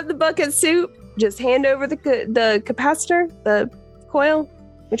can have the bucket soup. Just hand over the capacitor, the coil.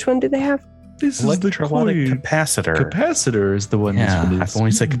 Which one do they have? This is the capacitor. Capacitor is the one. Yeah, I've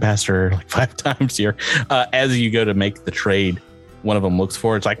only said capacitor like 5 times here. As you go to make the trade, one of them looks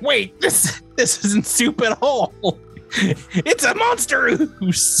forward. It's like, wait, this isn't soup at all. It's a monster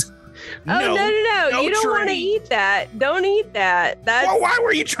ooze. No. You don't want to eat that. Don't eat that. Well, why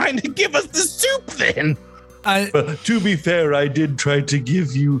were you trying to give us the soup then? To be fair, I did try to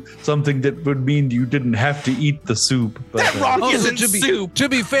give you something that would mean you didn't have to eat the soup. But, that rock isn't soup. To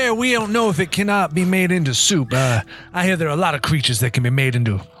be fair, we don't know if it cannot be made into soup. I hear there are a lot of creatures that can be made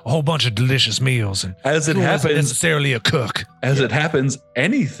into a whole bunch of delicious meals. And as it happens, isn't necessarily a cook. As it happens,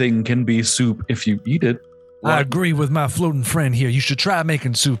 anything can be soup if you eat it. I agree with my floating friend here. You should try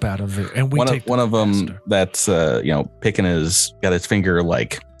making soup out of it. And one of them that's picking got his finger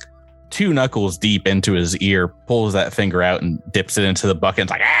like 2 knuckles deep into his ear, pulls that finger out and dips it into the bucket. It's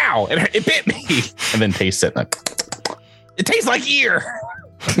like, ow! It bit me, and then tastes it. It tastes like ear.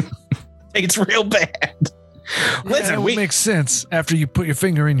 It's real bad. Listen, it makes sense after you put your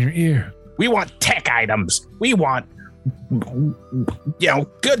finger in your ear. We want tech items. We want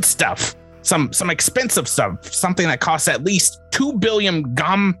good stuff. Some expensive stuff, something that costs at least 2 billion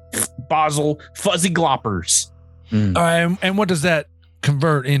gum basel fuzzy gloppers. All right, and what does that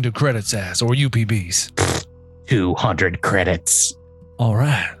convert into credits as, or UPBs? 200 credits. All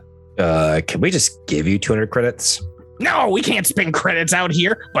right. Can we just give you 200 credits? No, we can't spend credits out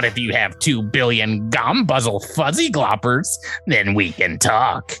here. But if you have 2 billion gombuzzle fuzzy gloppers, then we can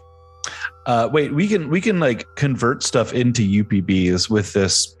talk. Wait, we can like convert stuff into UPBs with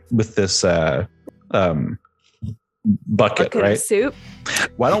this bucket, right? Of soup.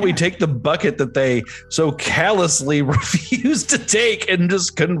 Why don't we take the bucket that they so callously refuse to take and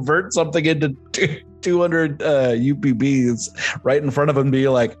just convert something into 200 UPBs right in front of them and be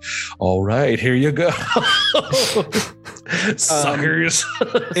like, all right, here you go. Suckers.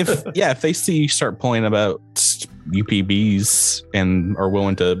 If they see you start pulling about UPBs and are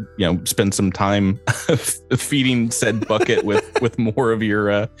willing to, spend some time feeding said bucket with more of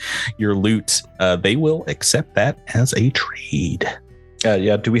your loot, they will accept that as a trade.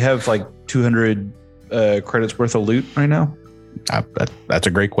 Do we have like 200 credits worth of loot right now? That's a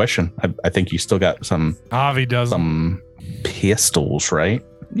great question. I think you still got some. Avi does some pistols, right?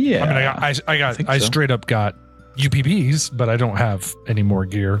 Yeah. I mean, I straight up got UPBs, but I don't have any more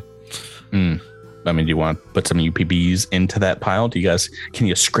gear. I mean, do you want to put some UPBs into that pile? Can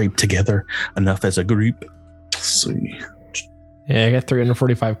you scrape together enough as a group? Let's see. Yeah, I got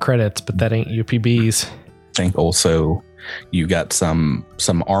 345 credits, but that ain't UPBs. I think also you got some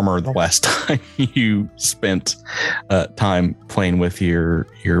armor the last time you spent time playing with your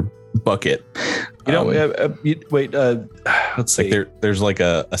bucket. Let's see. Like there's like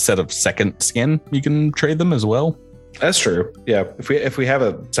a set of second skin you can trade them as well. That's true. Yeah, if we have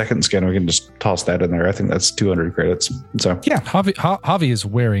a second skin, we can just toss that in there. I think that's 200 credits. So yeah, Javi is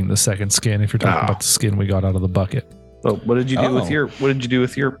wearing the second skin. If you're talking about the skin we got out of the bucket. Well, what did you do with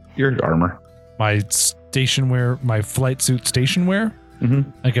your armor? My station wear, my flight suit station wear.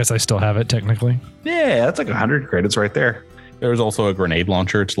 Mm-hmm. I guess I still have it technically. Yeah, that's like 100 credits right there. There's also a grenade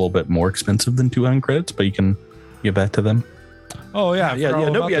launcher. It's a little bit more expensive than 200 credits, but you can give that to them. Oh yeah,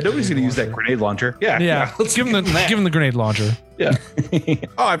 nobody's gonna use that grenade launcher. Yeah. Let's give him the grenade launcher. Yeah.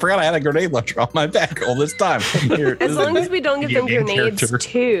 Oh, I forgot I had a grenade launcher on my back all this time. As long as we don't give them grenades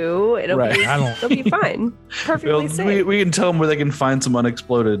too, it'll be fine. Perfectly safe. We can tell them where they can find some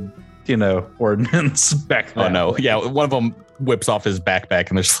unexploded, ordnance back there. Oh no, yeah, one of them whips off his backpack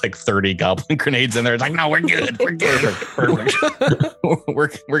and there's like 30 goblin grenades in there. It's like, no, we're good. We're good. Perfect.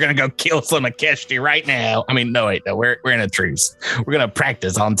 we're gonna go kill some Ikeshti right now. I mean, no, we're in a truce. We're gonna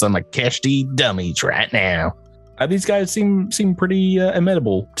practice on some Ikeshti dummies right now. These guys seem pretty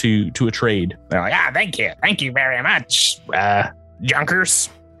amenable to a trade. They're like, thank you very much, junkers,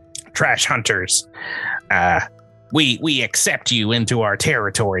 trash hunters. We accept you into our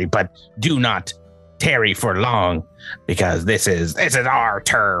territory, but do not tarry for long, because this is our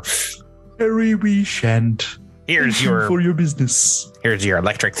turf. Tarry we shan't. Here's your for your business. Here's your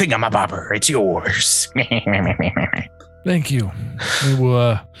electric thingamabobber. It's yours. Thank you. We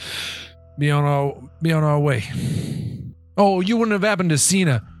will be on our way. Oh, you wouldn't have happened to seen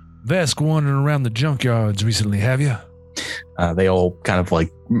a Vesk wandering around the junkyards recently, have you? They all kind of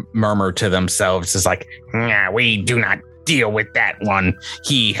like murmur to themselves. It's like, nah, we do not deal with that one.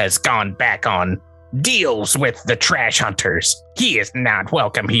 He has gone back on deals with the trash hunters. He is not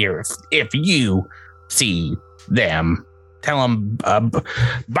welcome here. If you see them, tell him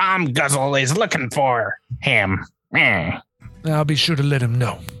Bomb Guzzle is looking for him. I'll be sure to let him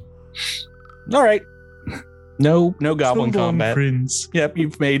know. All right. No goblin combat. Friends. Yep,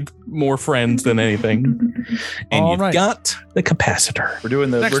 you've made more friends than anything. And all you've got the capacitor. We're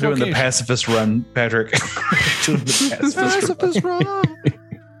doing the pacifist run, Patrick. Doing the pacifist run.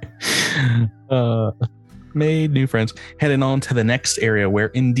 Made new friends. Heading on to the next area where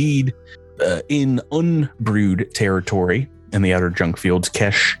indeed in unbrewed territory in the outer junk fields,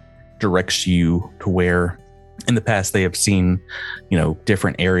 Kesh directs you to where in the past they have seen,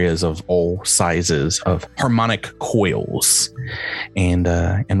 different areas of all sizes of harmonic coils, and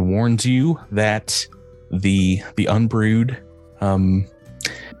warns you that the unbrewed,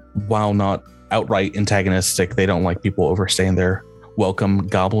 while not outright antagonistic, they don't like people overstaying their welcome.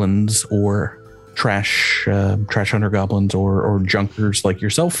 Goblins or trash hunter goblins or junkers like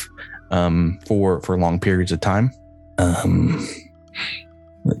yourself, for long periods of time.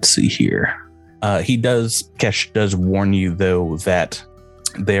 Let's see here. Kesh does warn you though that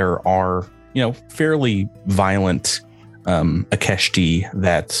there are, fairly violent Ikeshti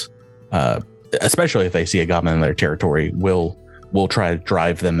that, especially if they see a goblin in their territory, will try to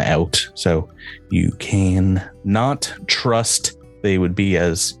drive them out. So you can not trust they would be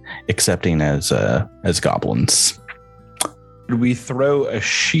as accepting as goblins. We throw a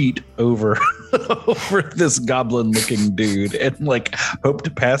sheet over this goblin looking dude and hope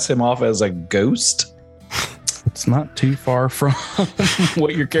to pass him off as a ghost. It's not too far from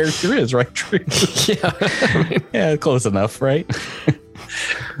what your character is, right, Drew? Yeah. Yeah, close enough, right?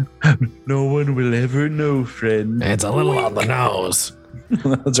 No one will ever know, friend. It's a little on the nose.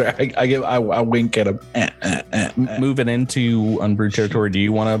 That's right. I wink at him. Moving into unbrewed territory, do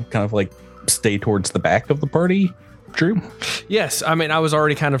you want to kind of like stay towards the back of the party, Drew? Yes, I mean I was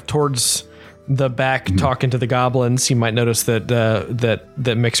already kind of towards the back talking to the goblins. You might notice that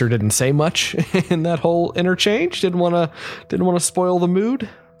that Mixer didn't say much in that whole interchange. Didn't want to spoil the mood.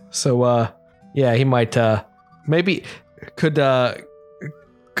 So yeah, he might maybe could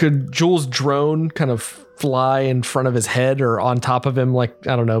Jules' drone kind of fly in front of his head or on top of him, like,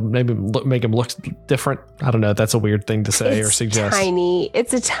 I don't know, maybe make him look different. I don't know. That's a weird thing to say or suggest.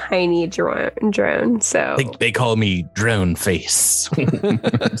 It's a tiny drone. So they call me Drone Face.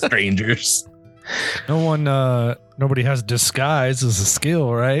 Strangers. Nobody has disguise as a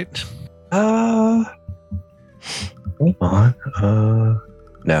skill, right? Hold on.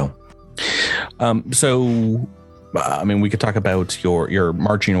 No. So I mean, we could talk about your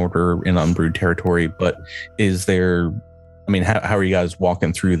marching order in unbrewed territory, but is there, I mean, how are you guys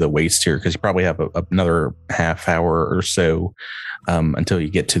walking through the waste here? Because you probably have another half hour or so until you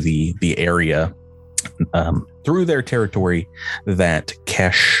get to the area through their territory that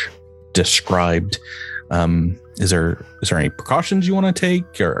Kesh described. Is there any precautions you want to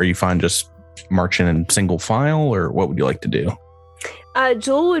take, or are you fine just marching in single file, or what would you like to do?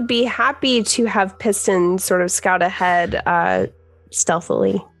 Joel would be happy to have Piston sort of scout ahead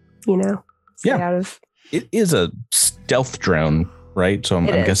stealthily, stay out of. It is a stealth drone, right? So I'm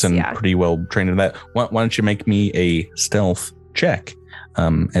guessing pretty well trained in that. Why don't you make me a stealth check?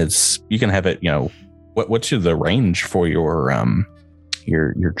 As you can have it, what's the range for your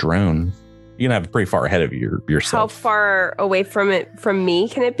drone? You can have it pretty far ahead of yourself. How far away from me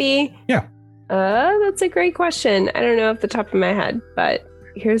can it be? Yeah. That's a great question. I don't know off the top of my head, but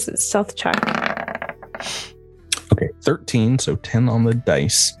here's a stealth check. Okay, 13, so 10 on the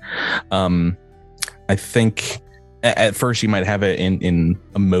dice. I think at first you might have it in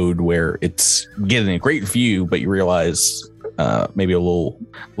a mode where it's getting a great view, but you realize maybe a little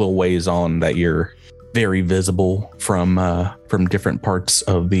ways on that you're very visible from different parts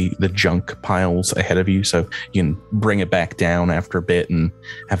of the junk piles ahead of you, so you can bring it back down after a bit and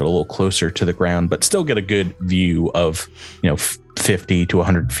have it a little closer to the ground, but still get a good view of 50 to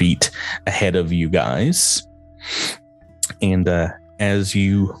 100 feet ahead of you guys. And as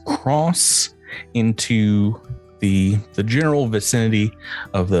you cross into the general vicinity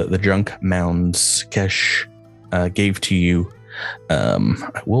of the junk mounds Kesh gave to you,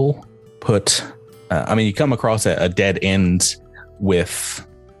 I will put. You come across a dead end with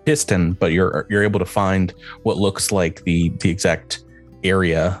Piston, but you're able to find what looks like the exact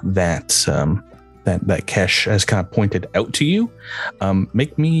area that Kesh has kind of pointed out to you.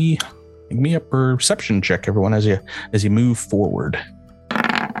 Make me a perception check, everyone, as you move forward.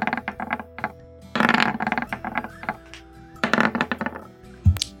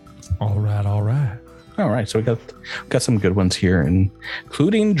 All right, so we got some good ones here,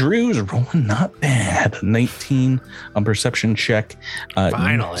 including Drew's rolling not bad. 19 on perception check.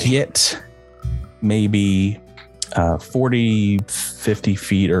 Finally. Get maybe 40, 50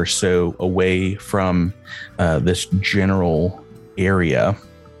 feet or so away from this general area,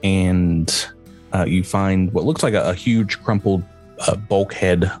 and you find what looks like a huge crumpled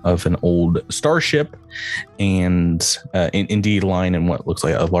bulkhead of an old starship, and indeed lying in what looks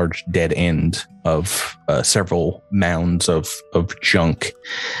like a large dead end of several mounds of junk.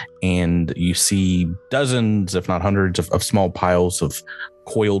 And you see dozens, if not hundreds, of small piles of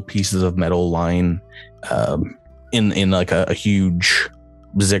coiled pieces of metal lying in like a huge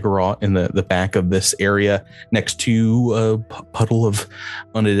ziggurat in the back of this area, next to a puddle of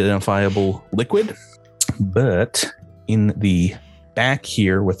unidentifiable liquid. But in the back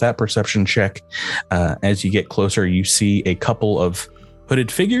here with that perception check, as you get closer, you see a couple of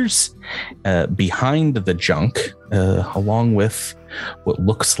hooded figures behind the junk, along with what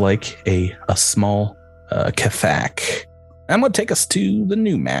looks like a small Kethak. I'm going to take us to the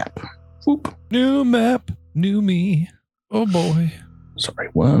new map. Whoop. New map, new me. Oh boy. Sorry,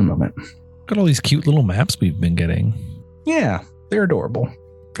 one moment. Got all these cute little maps we've been getting. Yeah, they're adorable.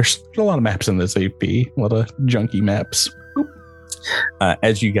 There's a lot of maps in this AP, a lot of junky maps.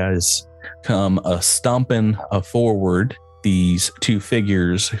 As you guys come stomping forward, these two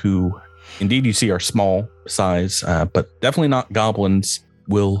figures, who indeed you see are small size, but definitely not goblins,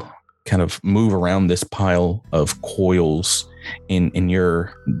 will kind of move around this pile of coils in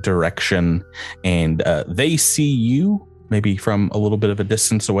your direction, and they see you maybe from a little bit of a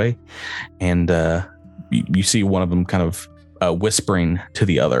distance away, and you see one of them kind of whispering to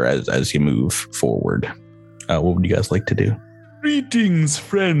the other as you move forward. What would you guys like to do? Greetings,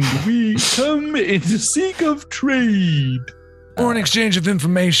 friend. We come in to seek of trade. Or an exchange of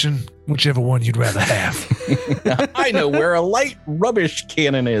information, whichever one you'd rather have. I know where a light rubbish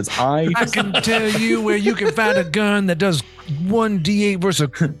cannon is. I can tell you where you can find a gun that does 1d8 versus a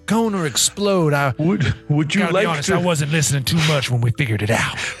cone or explode. Would you like honest, to? I wasn't listening too much when we figured it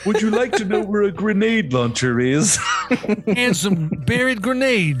out. Would you like to know where a grenade launcher is? And some buried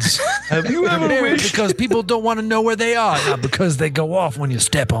grenades. Have you ever Buried wished? because people don't want to know where they are, not because they go off when you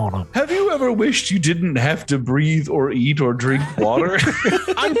step on them. Have you ever wished you didn't have to breathe or eat or drink water?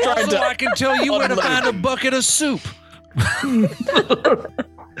 I'm trying So to. I can tell you where to find a bucket of soup. I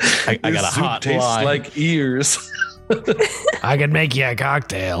got a Soup hot tastes line. like ears. I can make you a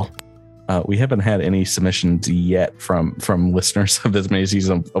cocktail. We haven't had any submissions yet from listeners of this many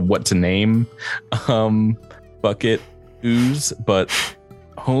seasons of what to name bucket ooze, but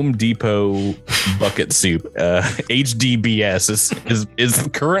Home Depot bucket soup HDBS is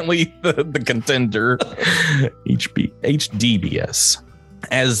currently the contender. HDBS.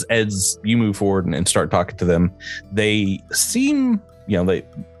 As you move forward and start talking to them, they seem,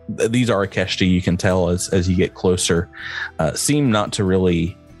 these are Ikeshti, you can tell as you get closer, seem not to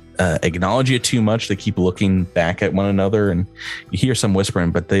really acknowledge you too much. They keep looking back at one another, and you hear some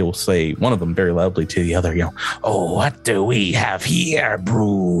whispering, but they will say, one of them very loudly to the other, "Oh, what do we have here,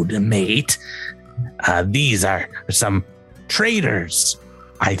 brood mate? These are some traders,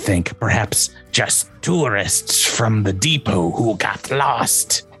 I think, perhaps just tourists from the depot who got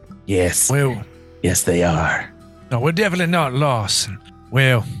lost. Yes, Well, yes, they are." no, we're definitely not lost.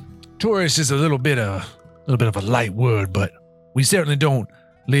 Well, tourist is a little bit of a light word, but we certainly don't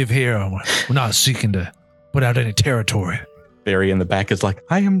live here. We're not seeking to put out any territory. Barry in the back is like,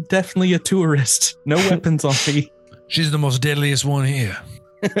 "I am definitely a tourist. No weapons on me." She's the most deadliest one here.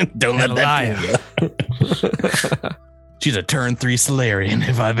 Don't And let a that fool you. She's a turn 3 Solarian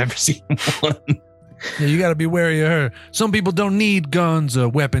if I've ever seen one. Yeah, you got to be wary of her. Some people don't need guns or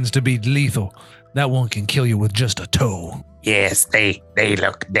weapons to be lethal. That one can kill you with just a toe. Yes, they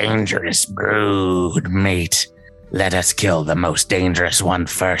look dangerous, brood mate. Let us kill the most dangerous one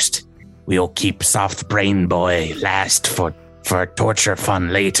first. We'll keep soft brain boy last for torture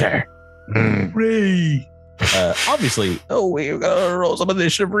fun later. Ray. Obviously, we're gonna roll some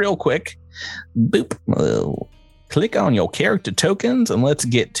initiative real quick. Boop. Click on your character tokens and let's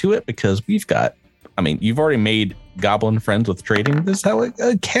get to it, because you've already made goblin friends with trading. This is how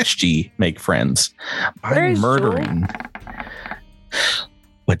Ikeshti make friends, by Where's murdering.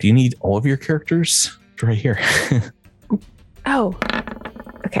 But do you need all of your characters? It's right here. Oh,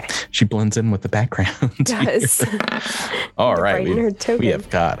 okay. She blends in with the background. Does. All right. Writing her token. We have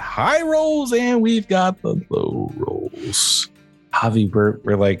got high rolls and we've got the low rolls. Javi,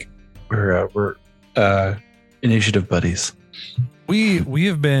 we're initiative buddies. We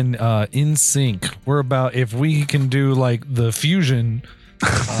have been in sync. We're about, if we can do like the fusion,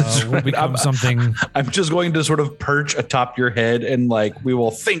 we'll become something. I'm just going to sort of perch atop your head and we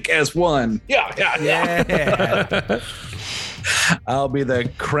will think as one. Yeah. I'll be the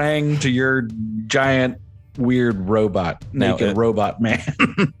Krang to your giant weird robot, naked robot man.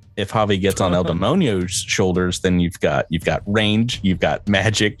 If Javi gets on El Demonio's shoulders, then you've got range, you've got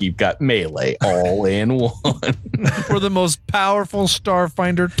magic, you've got melee, all in one. We're the most powerful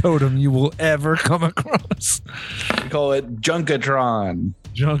Starfinder totem you will ever come across. We call it Junkatron.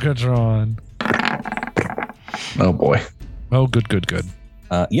 Junkatron. Oh boy. Oh, good.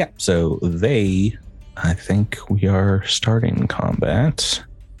 So I think we are starting combat.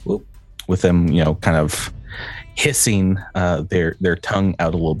 Whoop. With them, kind of hissing their tongue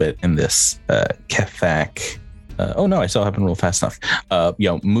out a little bit in this Kethak. I still haven't rolled fast enough.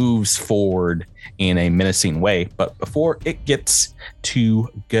 Moves forward in a menacing way. But before it gets to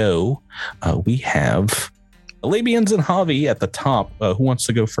go, we have Alabians and Javi at the top. Who wants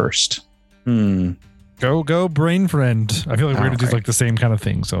to go first? Go, brain friend. I feel like we're going to do like the same kind of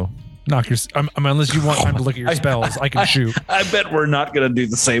thing. So knock your, unless you want time to look at your spells, I can shoot. I bet we're not going to do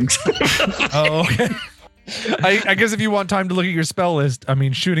the same thing. Oh, okay. I guess if you want time to look at your spell list,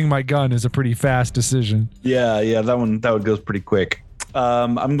 shooting my gun is a pretty fast decision. Yeah, that would go pretty quick.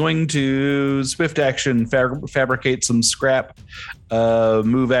 I'm going to swift action, fabricate some scrap,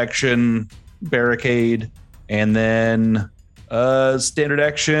 move action, barricade, and then standard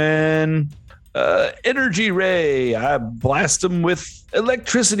action, energy ray. I blast them with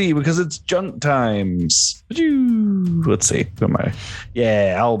electricity because it's junk times. Let's see. Who am I?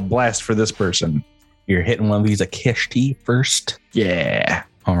 Yeah, I'll blast for this person. You're hitting one of these Ikeshti first. Yeah.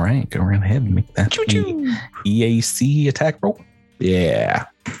 All right, go right ahead and make that EAC attack roll. Yeah.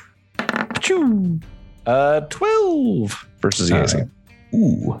 12 versus EAC.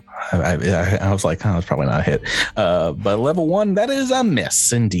 Ooh, I was like, it's probably not a hit. But level 1, that is a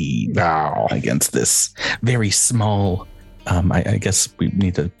miss indeed. Against this very small. I guess we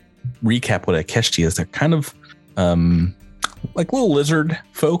need to recap what Ikeshti is. They're kind of like little lizard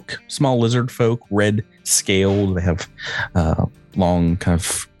folk, small lizard folk, red scaled. They have long kind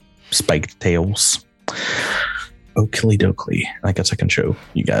of spiked tails. Oakley dokley. I guess I can show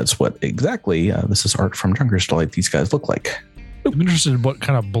you guys what exactly this is art from Drunker's Delight. These guys look like. I'm interested in what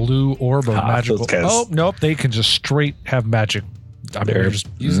kind of blue orb of magical. Oh, nope. They can just straight have magic. I mean, they're just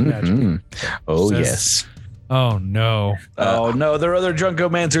using magic. Oh, yes. Oh, no. Oh, no. There are other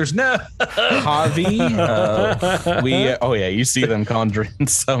Drunkomancers. No. Javi. You see them conjuring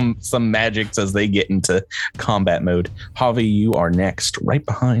some magics as they get into combat mode. Javi, you are next, right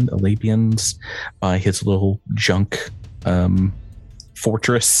behind Alabians by his little junk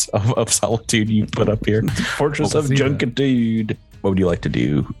fortress of solitude you put up here. Fortress of Junkitude. What would you like to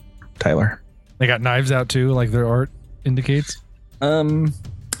do, Tyler? They got knives out too, like their art indicates.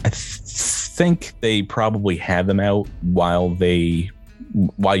 I think they probably had them out while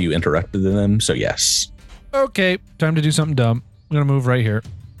you interrupted them. So yes. Okay, time to do something dumb. I'm gonna move right here.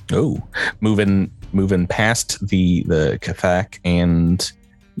 Oh, moving past the Kathak and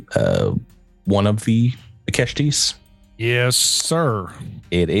one of the Ikeshtis. Yes, sir.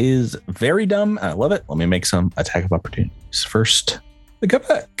 It is very dumb. I love it. Let me make some attack of opportunities. First, the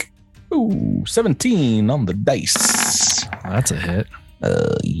Kathak. Ooh, 17 on the dice. That's a hit.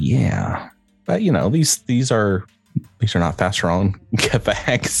 Yeah. But these are not fast strong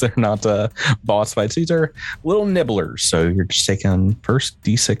Kathaks. They're not boss fights. These are little nibblers. So you're just taking first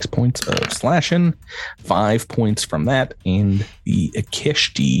D6 points of slashing, 5 points from that, and the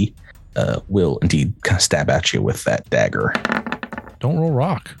Ikeshti will indeed kind of stab at you with that dagger. Don't roll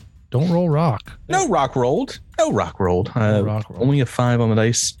rock. No rock rolled. Only a 5 on the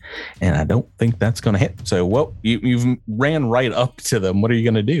dice, and I don't think that's going to hit. So, well, you've ran right up to them. What are you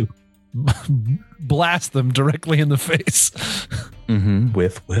going to do? Blast them directly in the face.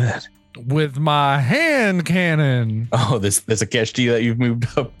 With what? With my hand cannon. Oh, this Ikeshti that you've moved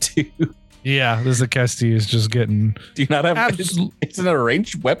up to. Yeah, this Ikeshti is just getting. Do you not have? It's an a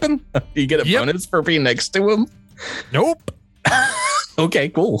ranged weapon. Do you get a bonus for being next to him? Nope. Okay,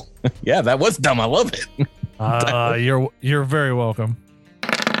 cool. Yeah, that was dumb. I love it. You're very welcome.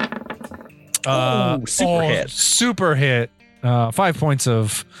 Super hit. Super hit. 5 points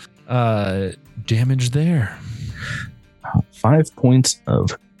of damage there. 5 points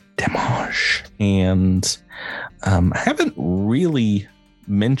of damage. And I haven't really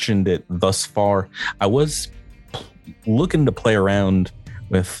mentioned it thus far. I was looking to play around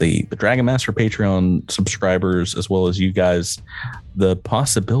with the Dragon Master Patreon subscribers, as well as you guys, the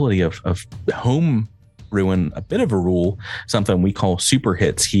possibility of home brewing a bit of a rule, something we call super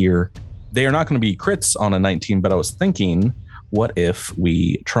hits here. They are not going to be crits on a 19, but I was thinking, what if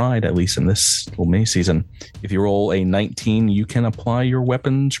we tried, at least in this little mini season, if you roll a 19, you can apply your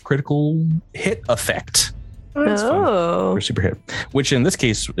weapon's critical hit effect. Oh, that's fun. For super hit, which in this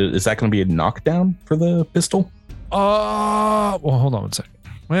case, is that going to be a knockdown for the pistol? Well, hold on one second.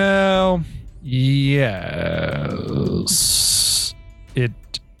 Well, yes.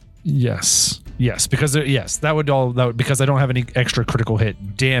 Yes, because that would because I don't have any extra critical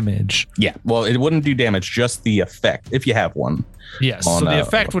hit damage. Yeah, well, it wouldn't do damage, just the effect if you have one. Yes, so the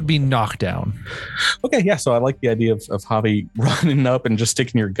effect would be knockdown. Okay, yeah, so I like the idea of Javi running up and just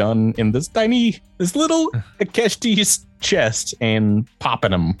sticking your gun in this little Ikeshti's chest and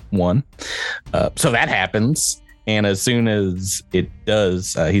popping him one. So that happens, and as soon as it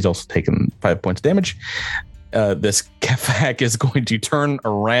does, he's also taken 5 points of damage. This Kefak is going to turn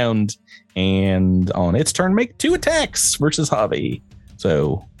around and on its turn make 2 attacks versus Javi.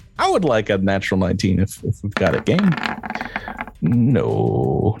 So I would like a natural 19 if we've got a game.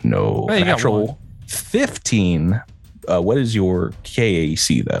 No. Hey, natural 15. What is your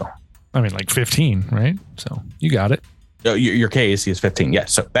KAC though? I mean, like 15, right? So you got it. Your KAC is 15.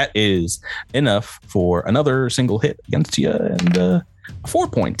 Yes. So that is enough for another single hit against you and 4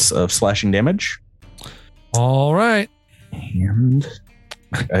 points of slashing damage. All right. And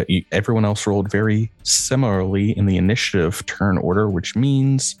everyone else rolled very similarly in the initiative turn order, which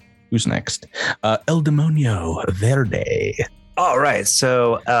means who's next? El Demonio Verde. All right.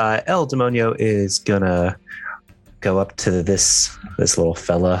 So El Demonio is gonna go up to this little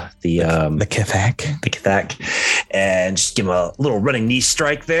fella, the Kathak, and just give him a little running knee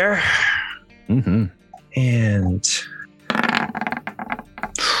strike there. Mm-hmm. And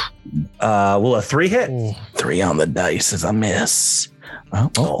Will a 3 hit? Oh, 3 on the dice is a miss.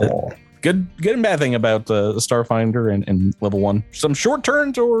 Well, good and bad thing about the Starfinder and level 1. Some short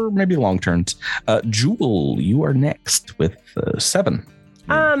turns or maybe long turns. Jewel, you are next with 7.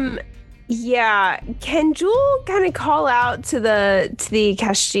 Yeah. Can Jewel kind of call out to the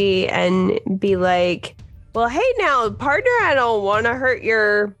Ikeshti and be like, well, hey now, partner, I don't want to hurt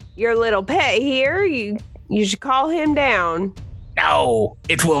your little pet here. You should call him down. No,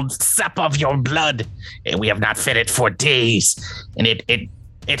 it will sup of your blood. We have not fed it for days, and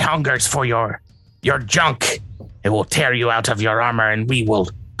it hungers for your junk. It will tear you out of your armor, and we will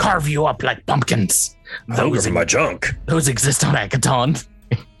carve you up like pumpkins. Hunger for my junk. Those exist on Akaton.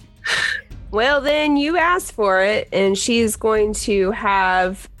 Well, then you asked for it, and she's going to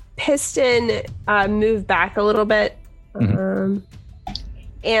have Piston move back a little bit.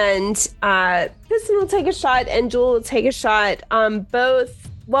 And Piston will take a shot, and Jewel will take a shot. Both.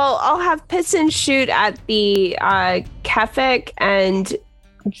 Well, I'll have Piston shoot at the Kefik, and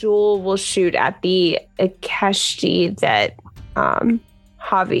Jewel will shoot at the Ikeshti that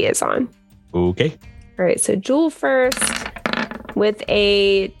Javi is on. Okay. All right, so Jewel first with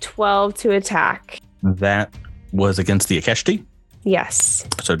a 12 to attack. That was against the Ikeshti. Yes.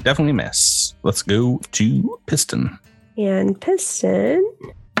 So definitely miss. Let's go to Piston. And Piston.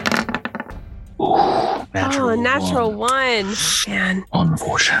 Natural one. Man.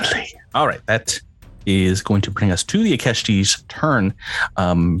 Unfortunately. All right. That is going to bring us to the Ikeshti's turn.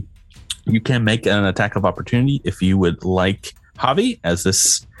 You can make an attack of opportunity if you would like, Javi, as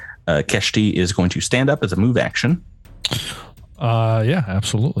this Ikeshti is going to stand up as a move action. Yeah,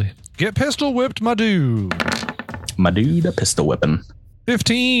 absolutely. Get pistol whipped, my dude. My dude, a pistol whipping.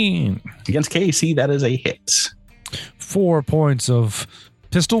 15. Against KC, that is a hit. 4 points of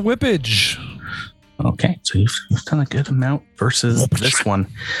pistol whippage. Okay, so you've done a good amount versus this one.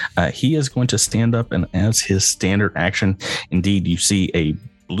 He is going to stand up, and as his standard action, indeed, you see a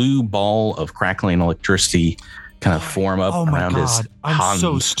blue ball of crackling electricity kind of form up around his hand. I'm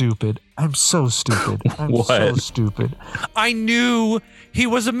so stupid. I'm so stupid. I knew he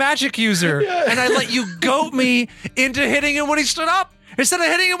was a magic user, and I let you goat me into hitting him when he stood up instead of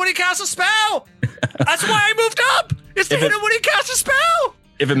hitting him when he cast a spell. That's why I moved up. It's to hit him when he casts a spell.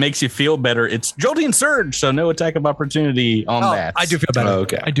 If it makes you feel better, it's Jolting Surge, so no attack of opportunity on that. I do feel better.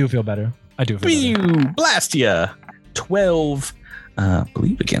 Okay. I do feel better. Blast ya. 12,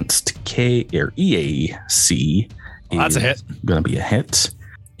 believe against K or EAC. That's a hit. Going to be a hit.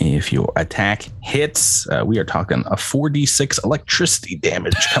 If your attack hits, we are talking a 4d6 electricity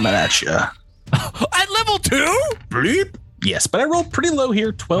damage coming at you. At level 2? Bleep. Yes, but I rolled pretty low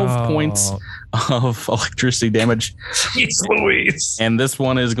here. 12 points of electricity damage. Jeez Louise. And this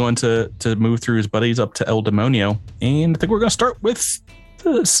one is going to move through his buddies up to El Demonio. And I think we're going to start with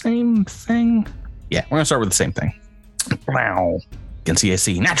the same thing. Yeah, we're going to start with the same thing. Wow. Against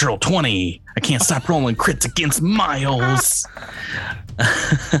EAC, natural 20. I can't stop rolling crits against Miles.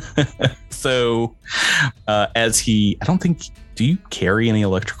 So, as he, I don't think, do you carry any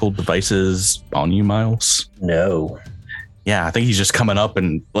electrical devices on you, Miles? No. Yeah, I think he's just coming up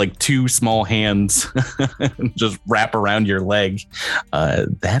and like 2 small hands just wrap around your leg.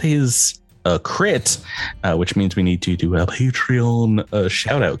 That is a crit, which means we need to do a Patreon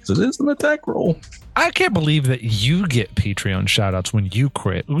shout out because it is an attack roll. I can't believe that you get Patreon shout outs when you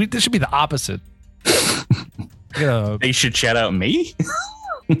crit. This should be the opposite. They should shout out me?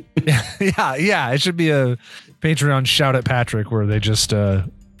 Yeah. It should be a Patreon shout at Patrick where they just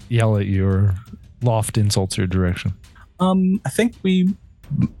yell at you or loft insults your direction. I think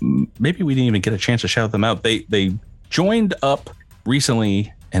maybe we didn't even get a chance to shout them out. They joined up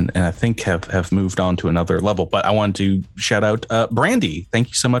recently and I think have moved on to another level. But I wanted to shout out Brandy. Thank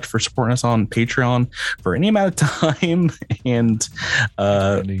you so much for supporting us on Patreon for any amount of time. And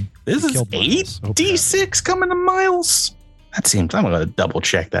this is 8d6 coming to Miles. That seems, I'm going to double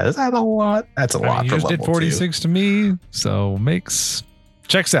check that. Is that a lot? That's a lot. You just did 46 to me, so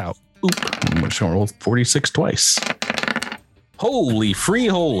checks out. Oop, I'm going to roll 46 twice. Holy free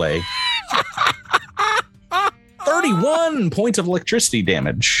hole. 31 points of electricity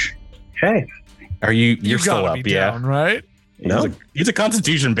damage. Okay. You're still up, down, right? No. He's a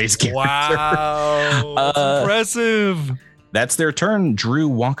constitution-based character. Wow. That's impressive. That's their turn. Drew,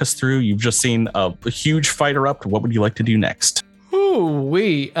 walk us through. You've just seen a huge fight erupt. What would you like to do next?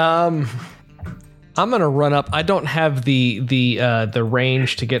 I'm gonna run up. I don't have the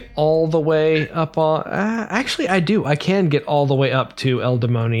range to get all the way up on. Actually, I do. I can get all the way up to El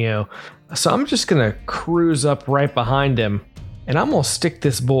Demonio. So I'm just gonna cruise up right behind him, and I'm gonna stick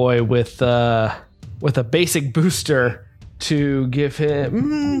this boy with a basic booster to give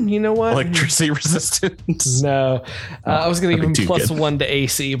him, you know what? Electricity resistance. No, I was going to give him good. +1 to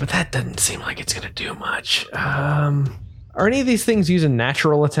AC, but that doesn't seem like it's going to do much. Are any of these things using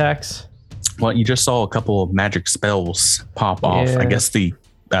natural attacks? Well, you just saw a couple of magic spells pop off. Yeah. I guess the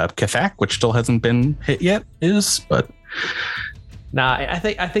Kefak, which still hasn't been hit yet, is, but Nah, I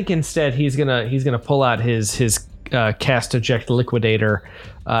think instead he's gonna pull out his cast eject liquidator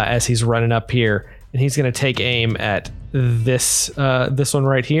as he's running up here, and he's gonna take aim at this one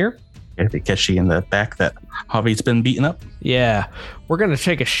right here. Ikeshti in the back that Javi's been beating up. Yeah, we're gonna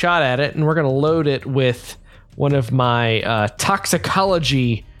take a shot at it, and we're gonna load it with one of my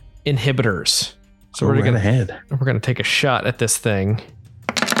toxicology inhibitors. So we're gonna take a shot at this thing.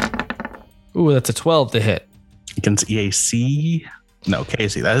 Ooh, that's a 12 to hit. Against EAC. No,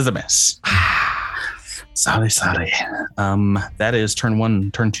 KC. That is a miss. sorry. That is turn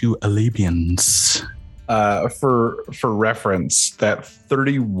 1, turn 2, Alabians. For reference, that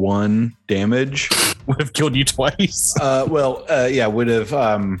 31 damage Would have killed you twice.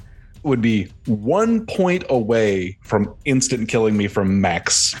 would be 1 point away from instant killing me from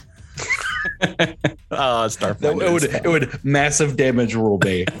max. Starflight. It would massive damage rule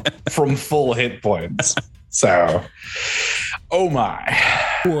me from full hit points. So, oh my.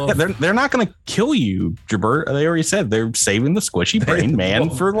 Yeah, they're not going to kill you, Jabert. They already said they're saving the squishy brain man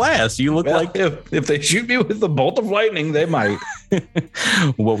for last. You look like if they shoot me with the bolt of lightning, they might.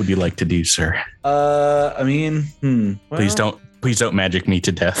 What would you like to do, sir? Please don't magic me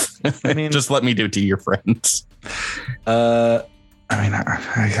to death. I mean, just let me do it to your friends. I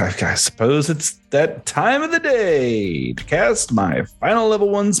suppose it's that time of the day to cast my final level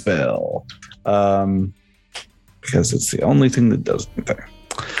 1 spell. Because it's the only thing that does anything.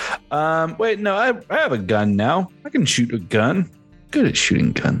 Wait, no, I have a gun now. I can shoot a gun. Good at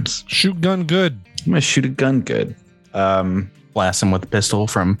shooting guns. Shoot gun good. I'm gonna shoot a gun good. Blast him with a pistol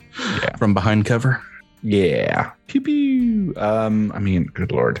from behind cover. Yeah. Pew pew.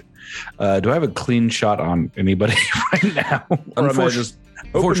 Good lord. Do I have a clean shot on anybody right now? Or am I just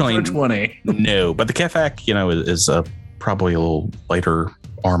unfortunately, open for 20? No, but the Kefak, is probably a little lighter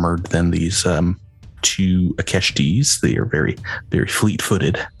armored than these 2 Ikeshtis. They are very, very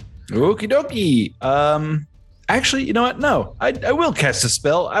fleet-footed. Okie dokie. Actually, you know what? No, I will cast a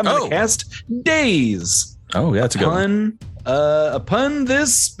spell. I'm going to cast Daze. Oh, yeah, that's a good one. Upon the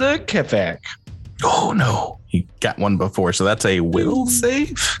Kefak. Oh, no. He got one before, so that's a will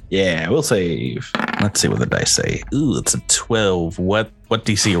save? Yeah, will save. Let's see what the dice say. Ooh, it's a 12. What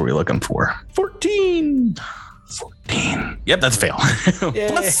DC are we looking for? 14. Yep, that's a fail.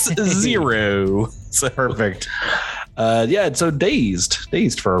 +0. So perfect. So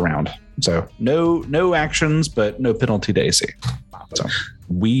dazed for a round. So no actions, but no penalty to AC. So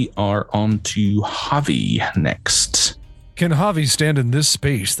we are on to Javi next. Can Javi stand in this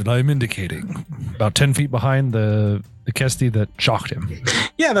space that I'm indicating? About 10 feet behind the Ikeshti that shocked him.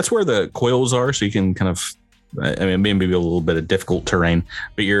 Yeah, that's where the coils are, so you can kind of, maybe a little bit of difficult terrain,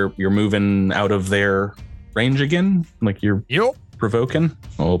 but you're moving out of their range again? Like you're provoking?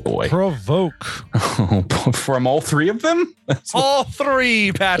 Oh, boy. Provoke. From all 3 of them? All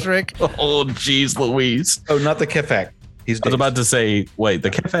 3, Patrick. Oh, geez, Louise. Oh, not the Kefak. I was about to say, wait,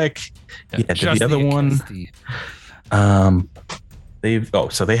 the Kefak? Yeah, the other one.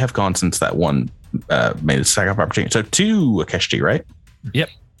 So they have gone since that one made a second opportunity. So 2 Ikeshti, right? Yep.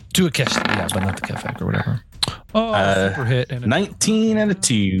 2 Ikeshti, yeah, but not the Kefak or whatever. Oh, super hit. And 19 and a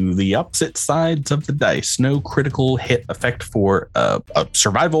 2, the opposite sides of the dice. No critical hit effect for a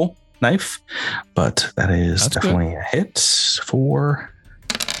survival knife, but that's definitely a hit for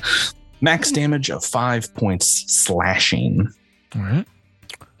max damage of 5 points slashing. All right.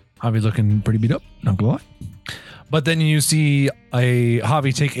 Javi looking pretty beat up, not gonna lie. But then you see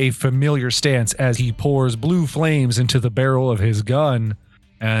Javi take a familiar stance as he pours blue flames into the barrel of his gun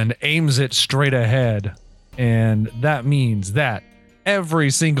and aims it straight ahead. And that means that every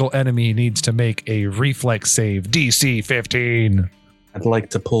single enemy needs to make a reflex save, DC 15. I'd like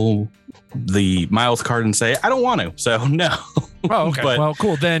to pull the Miles card and say, I don't want to, so no. Oh, okay. Well,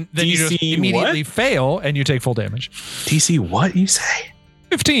 cool. Then you just immediately fail and you take full damage. DC what, you say?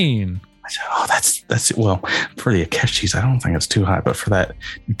 15. Oh, that's well, for the Ikeshtis, I don't think it's too high, but for that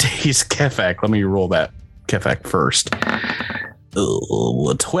Daze Kefak, let me roll that Kefak first.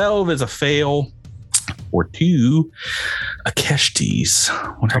 12 is a fail. Or 2 Ikeshtis.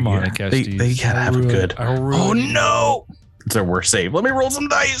 Come on, Ikeshtis. They gotta have a good. Oh no! It's their worst save. Let me roll some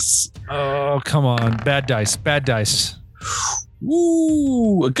dice. Oh, come on. Bad dice.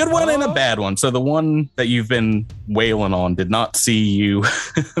 Ooh, a good one and a bad one. So the one that you've been wailing on did not see you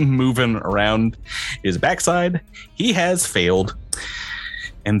moving around his backside. He has failed.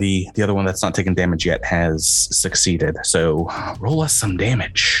 And the other one that's not taking damage yet has succeeded. So roll us some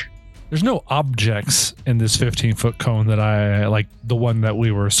damage. There's no objects in this 15-foot cone that I like, the one that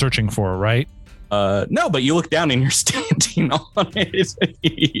we were searching for, right? No, but you look down and you're standing on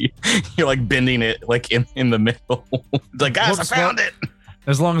it. You're like bending it like in the middle. It's like, guys, I found it.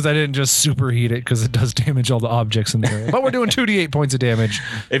 As long as I didn't just superheat it, because it does damage all the objects in the area. But we're doing 2d8 points of damage.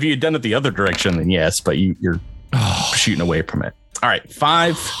 If you had done it the other direction, then yes, but you're shooting away from it. All right,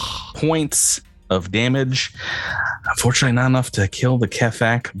 5 points of damage. Unfortunately, not enough to kill the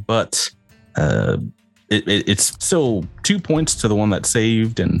Kefak, but it's still 2 points to the one that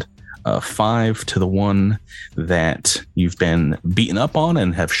saved and 5 to the one that you've been beaten up on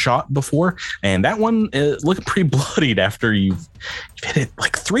and have shot before. And that one is looking pretty bloodied after you've hit it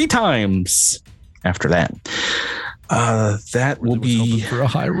like 3 times after that. That will be for a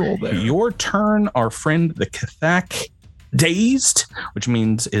high roll there. Your turn, our friend, the Kefak, dazed, which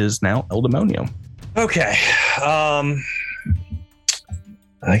means is now El Demonio. Okay.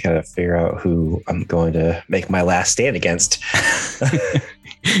 I gotta figure out who I'm going to make my last stand against.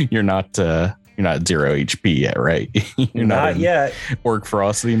 You're not 0 HP yet, right? You're not yet. Orc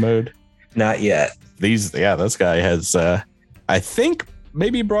ferocity mode. Not yet. This guy has I think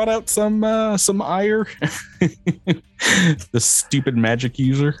maybe brought out some ire. The stupid magic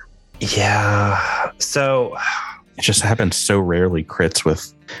user. Yeah. So it just happens so rarely crits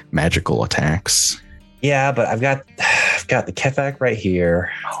with magical attacks. Yeah, but I've got the Kefak right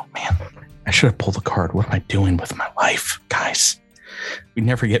here. Oh man. I should have pulled a card. What am I doing with my life, guys? We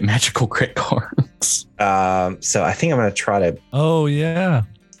never get magical crit cards. So I think I'm gonna try to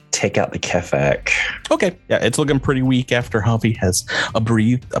take out the Kefak. Okay. Yeah, it's looking pretty weak after Javi has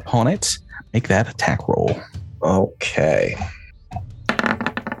breathed upon it. Make that attack roll. Okay.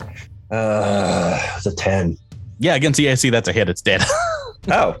 It's a 10. Yeah, against EIC, that's a hit. It's dead.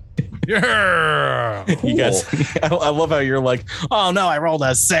 Oh. Yeah. Cool. You guys, I love how you're like, oh no, I rolled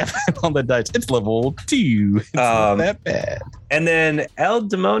a 7 on the dice. It's level 2. It's not that bad. And then El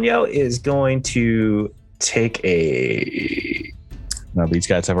Demonio is going to take a... Now, these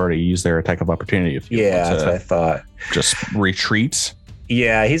guys have already used their attack of opportunity. If you want that's what I thought. Just retreat.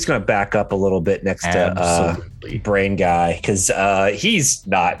 Yeah, he's going to back up a little bit next to Brain Guy because he's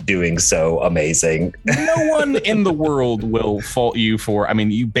not doing so amazing. No one in the world will fault you for. I mean,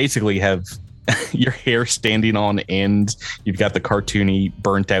 you basically have your hair standing on end. You've got the cartoony,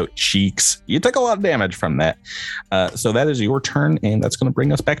 burnt out cheeks. You took a lot of damage from that. So that is your turn, and that's going to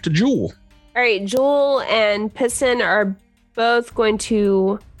bring us back to Jewel. All right, Jewel and Piston are both going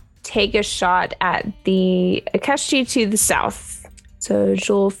to take a shot at the Ikeshti to the south. So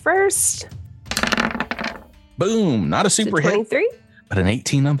Jewel first. Boom. Not a super hit. 23. But an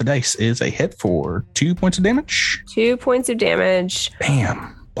 18 on the dice is a hit for 2 points of damage. 2 points of damage.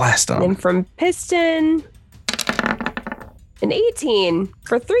 Bam. Blast on. And from Piston, an 18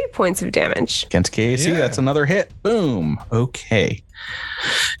 for 3 points of damage. Against KAC, that's another hit. Boom. Okay.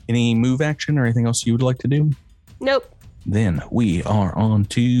 Any move action or anything else you would like to do? Nope. Then we are on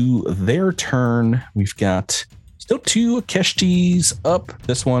to their turn. We've got still 2 Ikeshtis up.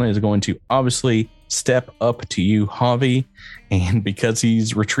 This one is going to obviously step up to you, Javi. And because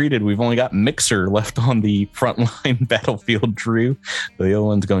he's retreated, we've only got Mixer left on the frontline battlefield, Drew. The other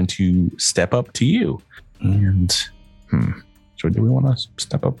one's going to step up to you. And, so do we want to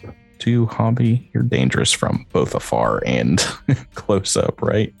step up to Javi? You're dangerous from both afar and close up,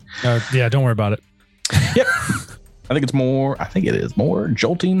 right? Yeah, don't worry about it. Yep. I think it is more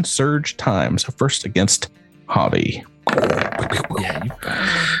jolting surge time. So first against Javi. Yeah,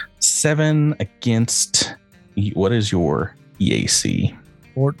 7 against, what is your EAC?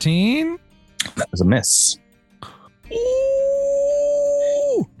 14. That was a miss.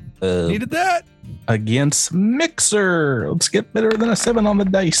 Ooh, needed that. Against Mixer. Let's get better than a 7 on the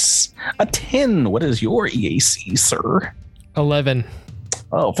dice. A 10. What is your EAC, sir? 11.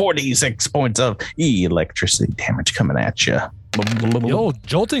 Oh, 46 points of electricity damage coming at you. Yo,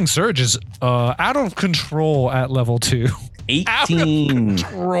 jolting surge is out of control at level 2. 18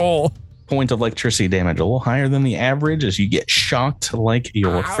 Control. points of electricity damage, a little higher than the average as you get shocked like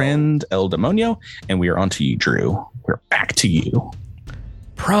your friend El Demonio. And we are on to you, Drew. We're back to you.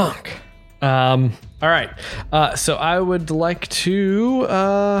 Pronk. All right. So I would like to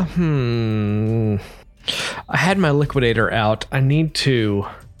I had my liquidator out. I need to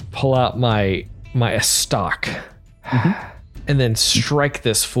pull out my stock and then strike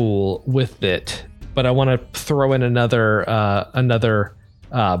this fool with it but I want to throw in another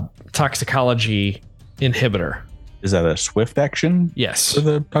toxicology inhibitor. Is that a swift action? Yes. For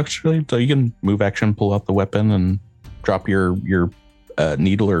the toxicology? So you can move action, pull out the weapon, and drop your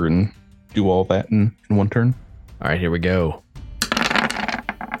needler and do all that in one turn. All right, here we go.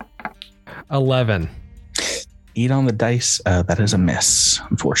 11. 8 on the dice. That is a miss,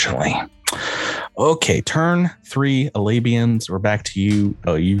 unfortunately. Okay, turn 3, Alabians. We're back to you.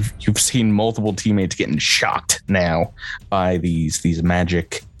 Oh, you've seen multiple teammates getting shocked now by these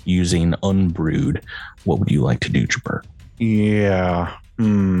magic using Unbrewed. What would you like to do, Jabert? Yeah.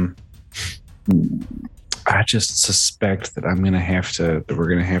 I just suspect that we're gonna have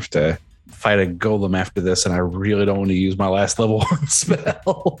to fight a golem after this, and I really don't want to use my last level 1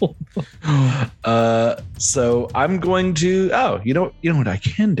 spell. So I'm going to. You know what I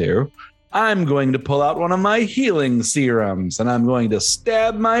can do? I'm going to pull out one of my healing serums, and I'm going to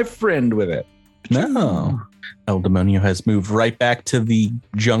stab my friend with it. No. El Demonio has moved right back to the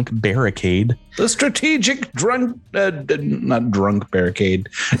junk barricade. The strategic not drunk barricade,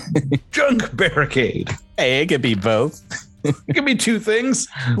 junk barricade. Hey, it could be both. It could be 2 things.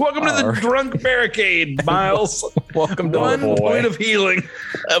 Welcome to the drunk barricade, Miles. Welcome to 1 point of healing.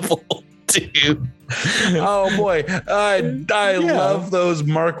 Level 2. Oh boy, I love those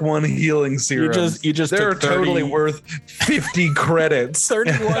Mark 1 healing serums. You just they're took 30, totally worth 50 credits.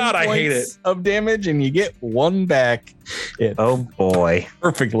 31 God, I hate it. Of damage, and you get 1 back. Oh boy,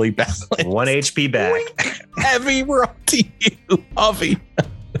 Perfectly balanced. 1 HP back. Heavy, we're up to you, Avi.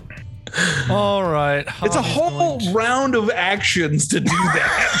 All right. It's a whole round of actions to do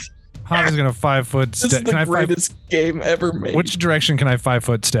that. Javi's going to 5-foot This is step. the greatest game ever made. Which direction can I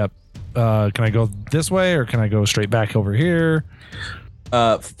 5-foot step? Can I go this way or can I go straight back over here?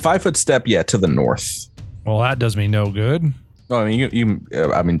 5-foot step, to the north. Well, that does me no good. Oh, I mean,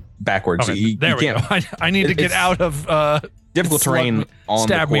 I mean, backwards. Okay, there we go. I need to get out of difficult terrain on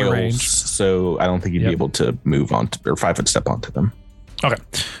the stab me coils, range. so I don't think you'd be able to move on or 5-foot step onto them. Okay.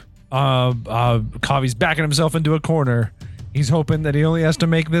 Kavi's backing himself into a corner. He's hoping that he only has to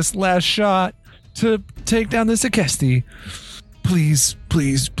make this last shot to take down this Ikeshti. Please,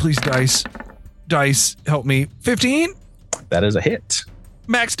 dice, help me. 15? That is a hit.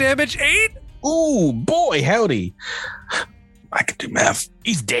 Max damage 8? Ooh, boy, howdy. I can do math.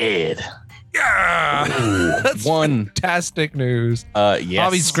 He's dead. Yeah. Ooh, That's 1. fantastic news. Yes.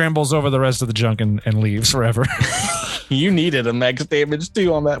 Javi scrambles over the rest of the junk and leaves forever. You needed a max damage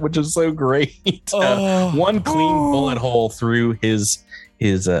too on that, which is so great. 1 clean bullet hole through his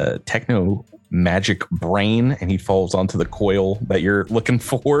techno magic brain, and he falls onto the coil that you're looking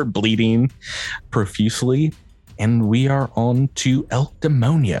for, bleeding profusely. And we are on to El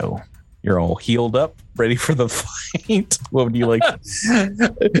Demonio. You're all healed up, ready for the fight. What would you like?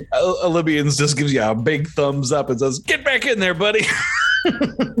 Olympians just gives you a big thumbs up and says, "Get back in there, buddy."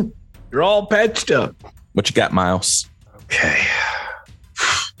 You're all patched up. What you got, Miles? Okay.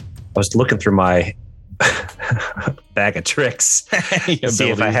 I was looking through my bag of tricks to see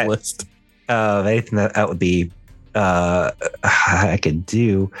if I had list. anything that would be I could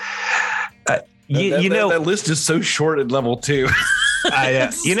do. That list is so short at level 2.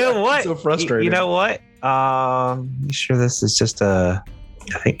 You know what? So frustrating. You know what? You sure this is just I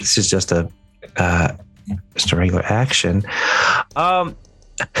think this is just a regular action.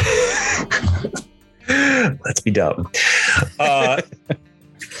 Let's be dumb.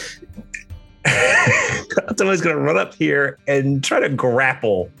 Someone's gonna run up here and try to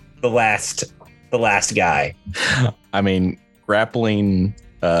grapple the last guy. I mean, grappling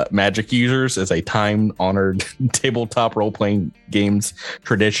magic users is a time-honored tabletop role-playing games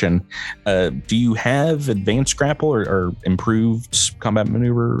tradition. Do you have advanced grapple or improved combat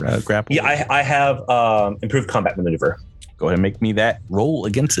maneuver grapple? Yeah, I have improved combat maneuver. Go ahead and make me that roll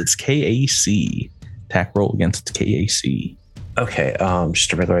against its KAC. Attack roll against its KAC. Okay,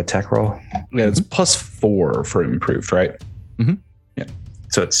 just a regular attack roll. Yeah, it's +4 for improved, right? Mm-hmm. Yeah.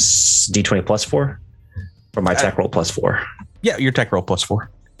 So it's D20 +4, or my attack roll +4. Yeah, your attack roll +4. All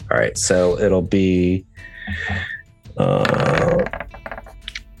right, so it'll be oh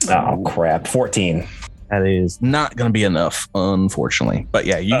crap, 14. That is not going to be enough, unfortunately. But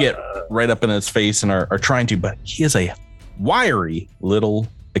yeah, you get right up in his face and are trying to, but he is a wiry little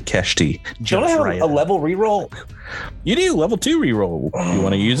Ikeshti. Don't I have a level reroll? You do, level 2 reroll. You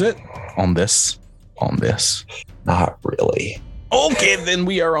want to use it? On this. Not really. Okay, then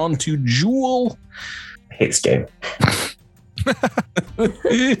we are on to Jewel. I hate this game.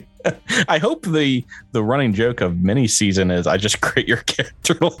 I hope the running joke of mini season is I just crit your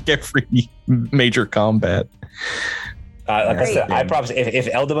character like every major combat. Like I said, I promise. If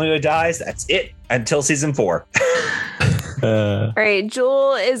El Demonio dies, that's it until season 4. All right,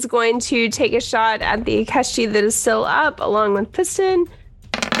 Jewel is going to take a shot at the Ikeshti that is still up, along with Piston.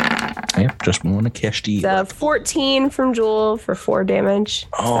 Yep, just one Ikeshti. The 14 from Jewel for 4 damage.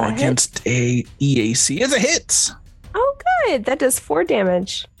 Oh, against a EAC is a hit. Oh, good. That does 4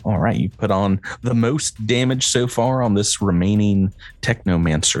 damage. All right, you put on the most damage so far on this remaining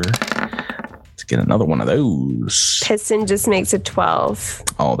Technomancer. Let's get another one of those. Piston just makes it 12.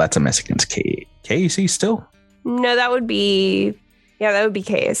 Oh, that's a miss against KAC still? No, that would be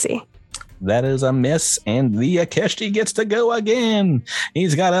KAC. That is a miss, and the Ikeshti gets to go again.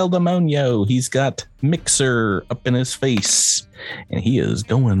 He's got El Demonio. He's got Mixer up in his face, and he is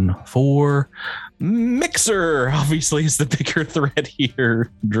going for Mixer. Obviously, is the bigger threat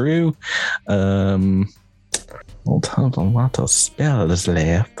here, Drew. Well, a lot of spells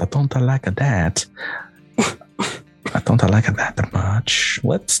left. I don't like that. I don't like that much.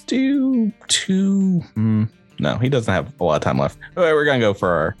 Let's do 2. No, he doesn't have a lot of time left. All right, we're going to go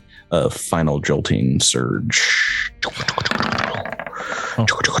for our final jolting surge. 5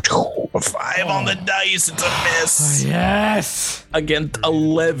 on the dice. It's a miss. Yes. Against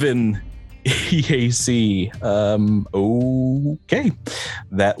 11 EAC. Okay.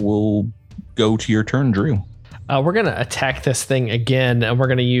 That will go to your turn, Drew. We're going to attack this thing again, and we're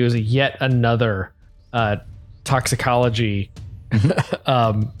going to use yet another toxicology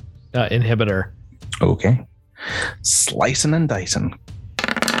inhibitor. Okay. Slicing and dicing.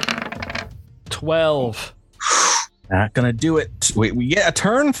 12. Not gonna do it. Wait, we get a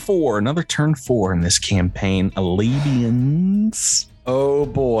turn 4. Another turn 4 in this campaign. Alabians. Oh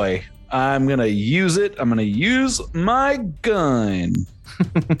boy. I'm going to use it. I'm going to use my gun.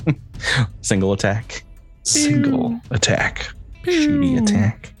 Single attack. Single attack. Shooty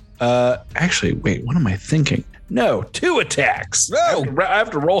attack. Actually, wait, what am I thinking? No, 2 attacks. No. I have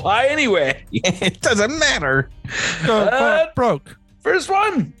to roll high anyway. It doesn't matter. Broke. First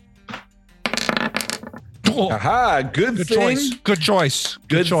one. Aha, good thing. Choice. Good choice.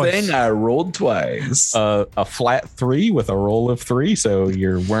 Good choice. thing I rolled twice. A flat 3 with a roll of 3, so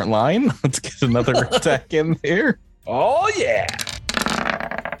you weren't lying. Let's get another attack in there. Oh, yeah.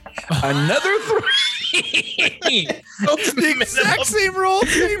 Another 3. The exact same roll.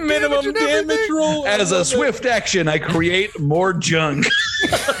 Same Minimum damage roll. As a swift action, I create more junk.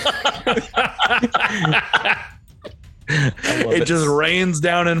 It just rains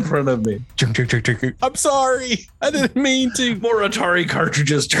down in front of me. I'm sorry. I didn't mean to. More Atari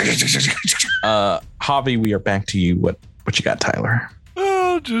cartridges. Javi, we are back to you. What you got, Tyler?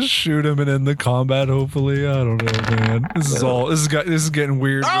 Oh, just shoot him and end the combat. Hopefully, I don't know, man. This is getting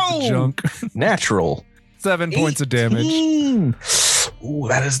weird with the junk. Natural. 7 points of damage. Ooh,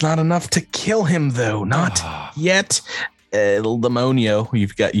 that is not enough to kill him, though. Not yet. El Demonio,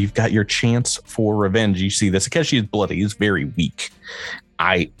 you've got your chance for revenge. You see this because she's bloody. He's very weak.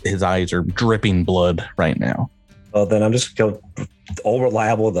 His eyes are dripping blood right now. Well, then I'm just going all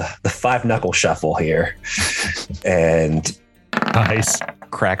reliable the 5 knuckle shuffle here, and Nice.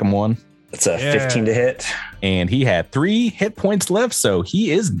 Crack him one. it's a 15 to hit. And he had 3 hit points left, so he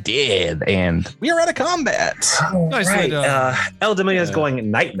is dead. And we are out of combat. Nicely done. El Demonio is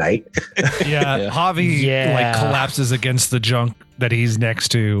going night night. Yeah, Javi like collapses against the junk that he's next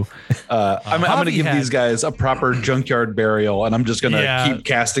to. I'm going to give these guys a proper junkyard burial, and I'm just going to keep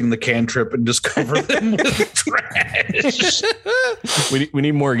casting the cantrip and just cover them with trash. We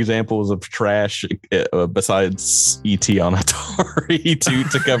need more examples of trash besides ET on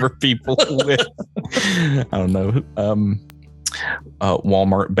Atari to cover people with. I don't know.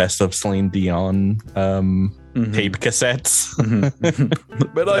 Walmart Best of Celine Dion tape cassettes.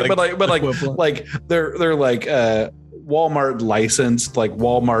 but they're like Walmart licensed, like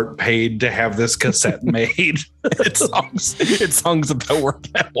Walmart paid to have this cassette made. It's songs about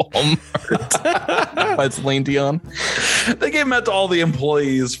working at Walmart by Celine Dion. They gave them out to all the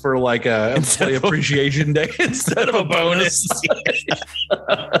employees for like a employee appreciation day instead of a bonus.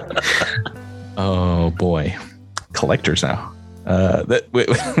 Oh boy, collectors now.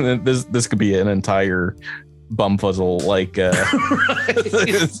 This could be an entire bumfuzzle like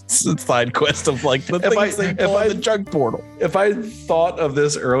side quest of like the things they pull on the junk portal. If I thought of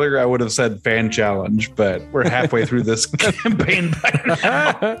this earlier, I would have said fan challenge, but we're halfway through this campaign by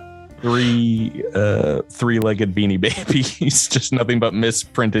now. 3-legged beanie babies, just nothing but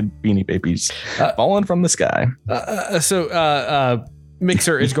misprinted beanie babies falling from the sky. So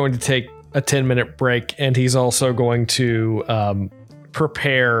Mixer is going to take a 10-minute break, and he's also going to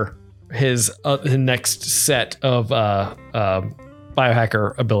prepare his next set of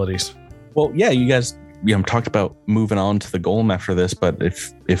biohacker abilities. Well, yeah, you guys talked about moving on to the golem after this, but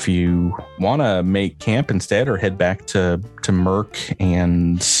if you want to make camp instead or head back to Merc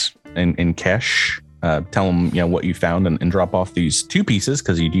and Kesh, tell them what you found and drop off these 2 pieces,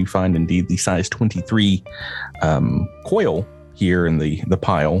 because you do find indeed the size 23 coil here in the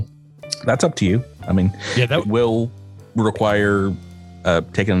pile. That's up to you. I mean, that will require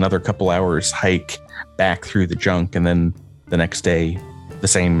taking another couple hours hike back through the junk, and then the next day the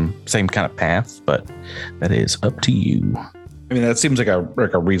same kind of path, but that is up to you. I mean, that seems like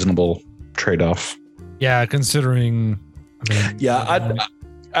a reasonable trade-off. Yeah, considering.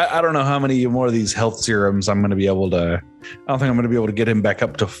 I don't know how many more of these health serums I'm going to be able to. I don't think I'm going to be able to get him back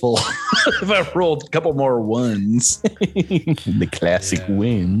up to full if I rolled a couple more ones. The classic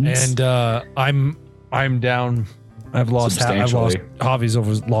wins. And I'm down.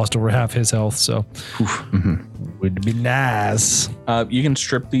 Javi's lost over half his health, so would be nice. You can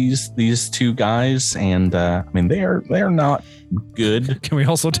strip these 2 guys, and I mean they are not good. Can we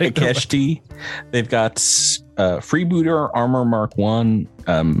also take Ikeshti? They've got freebooter armor Mark 1,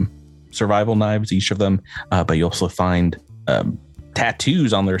 survival knives, each of them, but you also find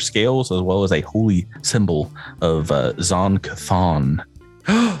tattoos on their scales, as well as a holy symbol of Zon Cathan.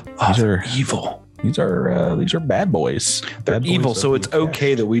 These are evil. These are bad boys. They're evil, so it's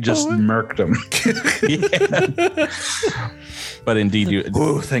okay that we just murked them. But indeed,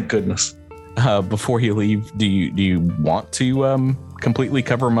 thank goodness. Before you leave, do you want to completely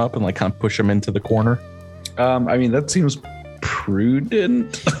cover them up and like kind of push them into the corner? I mean, that seems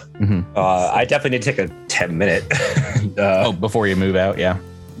prudent. Mm-hmm. I definitely need to take a 10-minute. Before you move out, yeah,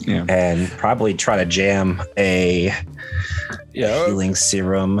 and probably try to jam a healing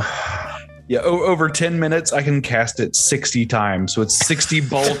serum. Yeah, over 10 minutes, I can cast it 60 times. So it's 60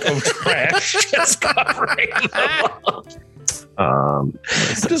 bulk of trash just covering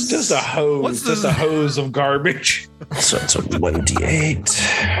just a hose. Just a hose of garbage. So it's a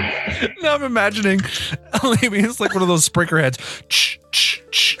 1d8. Now I'm imagining it's like one of those sprinkler heads.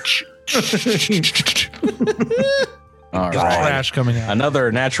 All right. Trash coming out.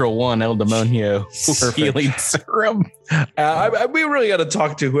 Another natural 1, El Demonio healing serum. We really got to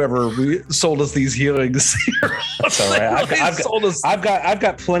talk to whoever sold us these healing serums. All right. I've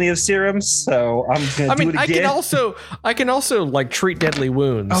got plenty of serums, so I'm gonna do it again. I can also like treat deadly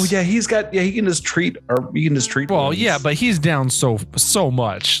wounds. Oh yeah, he can just treat, or you can just treat. Well, wounds. yeah, but he's down so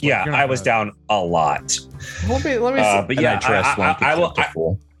much. Yeah, I was down a lot. Let me see. But yeah,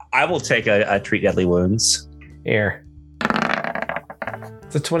 I will take a treat deadly wounds. Here.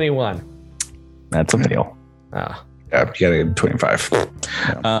 It's a 21. That's a fail. Oh. Yeah, you gotta get 25.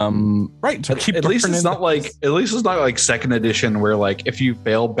 Right. So at least it's not like second edition where like if you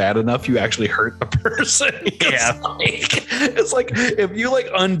fail bad enough, you actually hurt the person. Yeah. It's like if you like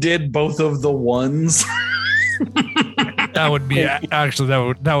undid both of the ones. That would be actually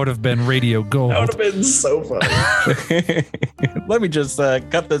that would have been radio gold. That would have been so funny. Let me just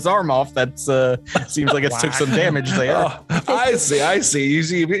cut this arm off. That's seems like it took some damage there. Oh, I see. You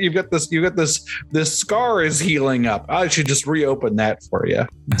see, you've got this scar is healing up. I should just reopen that for you.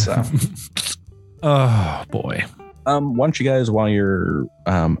 So, oh boy. Why don't you guys, while you're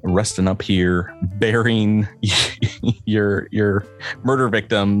resting up here, burying your murder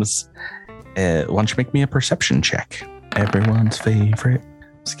victims, why don't you make me a perception check? Everyone's favorite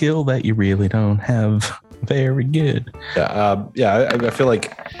skill that you really don't have. Very good. I feel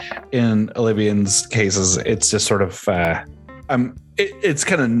like in Olivian's cases, it's just sort of it's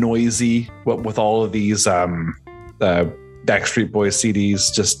kind of noisy with all of these Backstreet Boys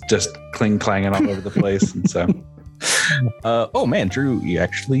CDs just clanging all over the place, and so. Oh man, Drew, you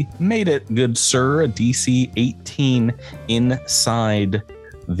actually made it, good sir. A DC 18 inside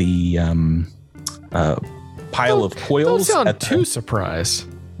the pile of coils. Don't sound too surprised.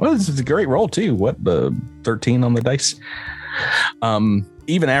 Well, this is a great roll too. What, the 13 on the dice?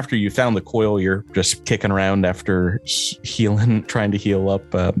 Even after you found the coil, you're just kicking around after healing, trying to heal up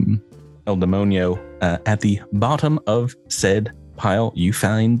El Demonio. At the bottom of said pile, you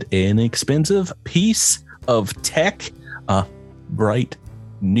find an expensive piece of tech, bright,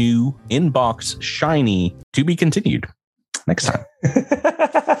 new, in-box, shiny, to be continued next time.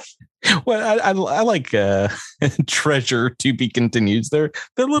 Well, I like treasure to be continued. They're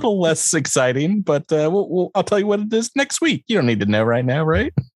a little less exciting, but I'll tell you what it is next week. You don't need to know right now,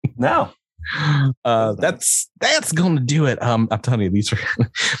 right? No. That's going to do it. I'm telling you,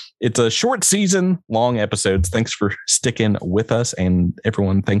 it's a short season, long episodes. Thanks for sticking with us, and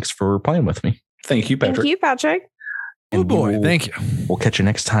everyone, thanks for playing with me. Thank you, Patrick. Thank you, Patrick. Oh boy, thank you. We'll catch you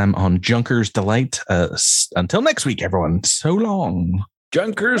next time on Junker's Delight. Until next week, everyone. So long.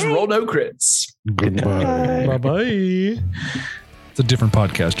 Junkers roll no crits. Goodbye. Bye-bye. It's a different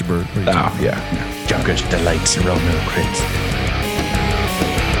podcast, Bert. Oh, yeah. Junkers delights roll no crits.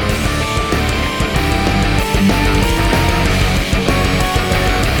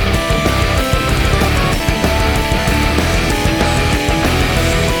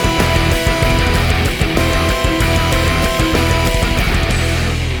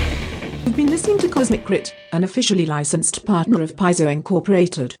 You've been listening to Cosmic Crit, an officially licensed partner of Paizo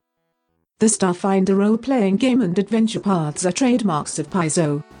Incorporated. The Starfinder role-playing game and adventure paths are trademarks of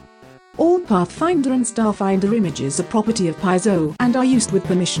Paizo. All Pathfinder and Starfinder images are property of Paizo and are used with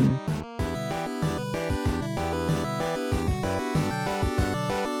permission.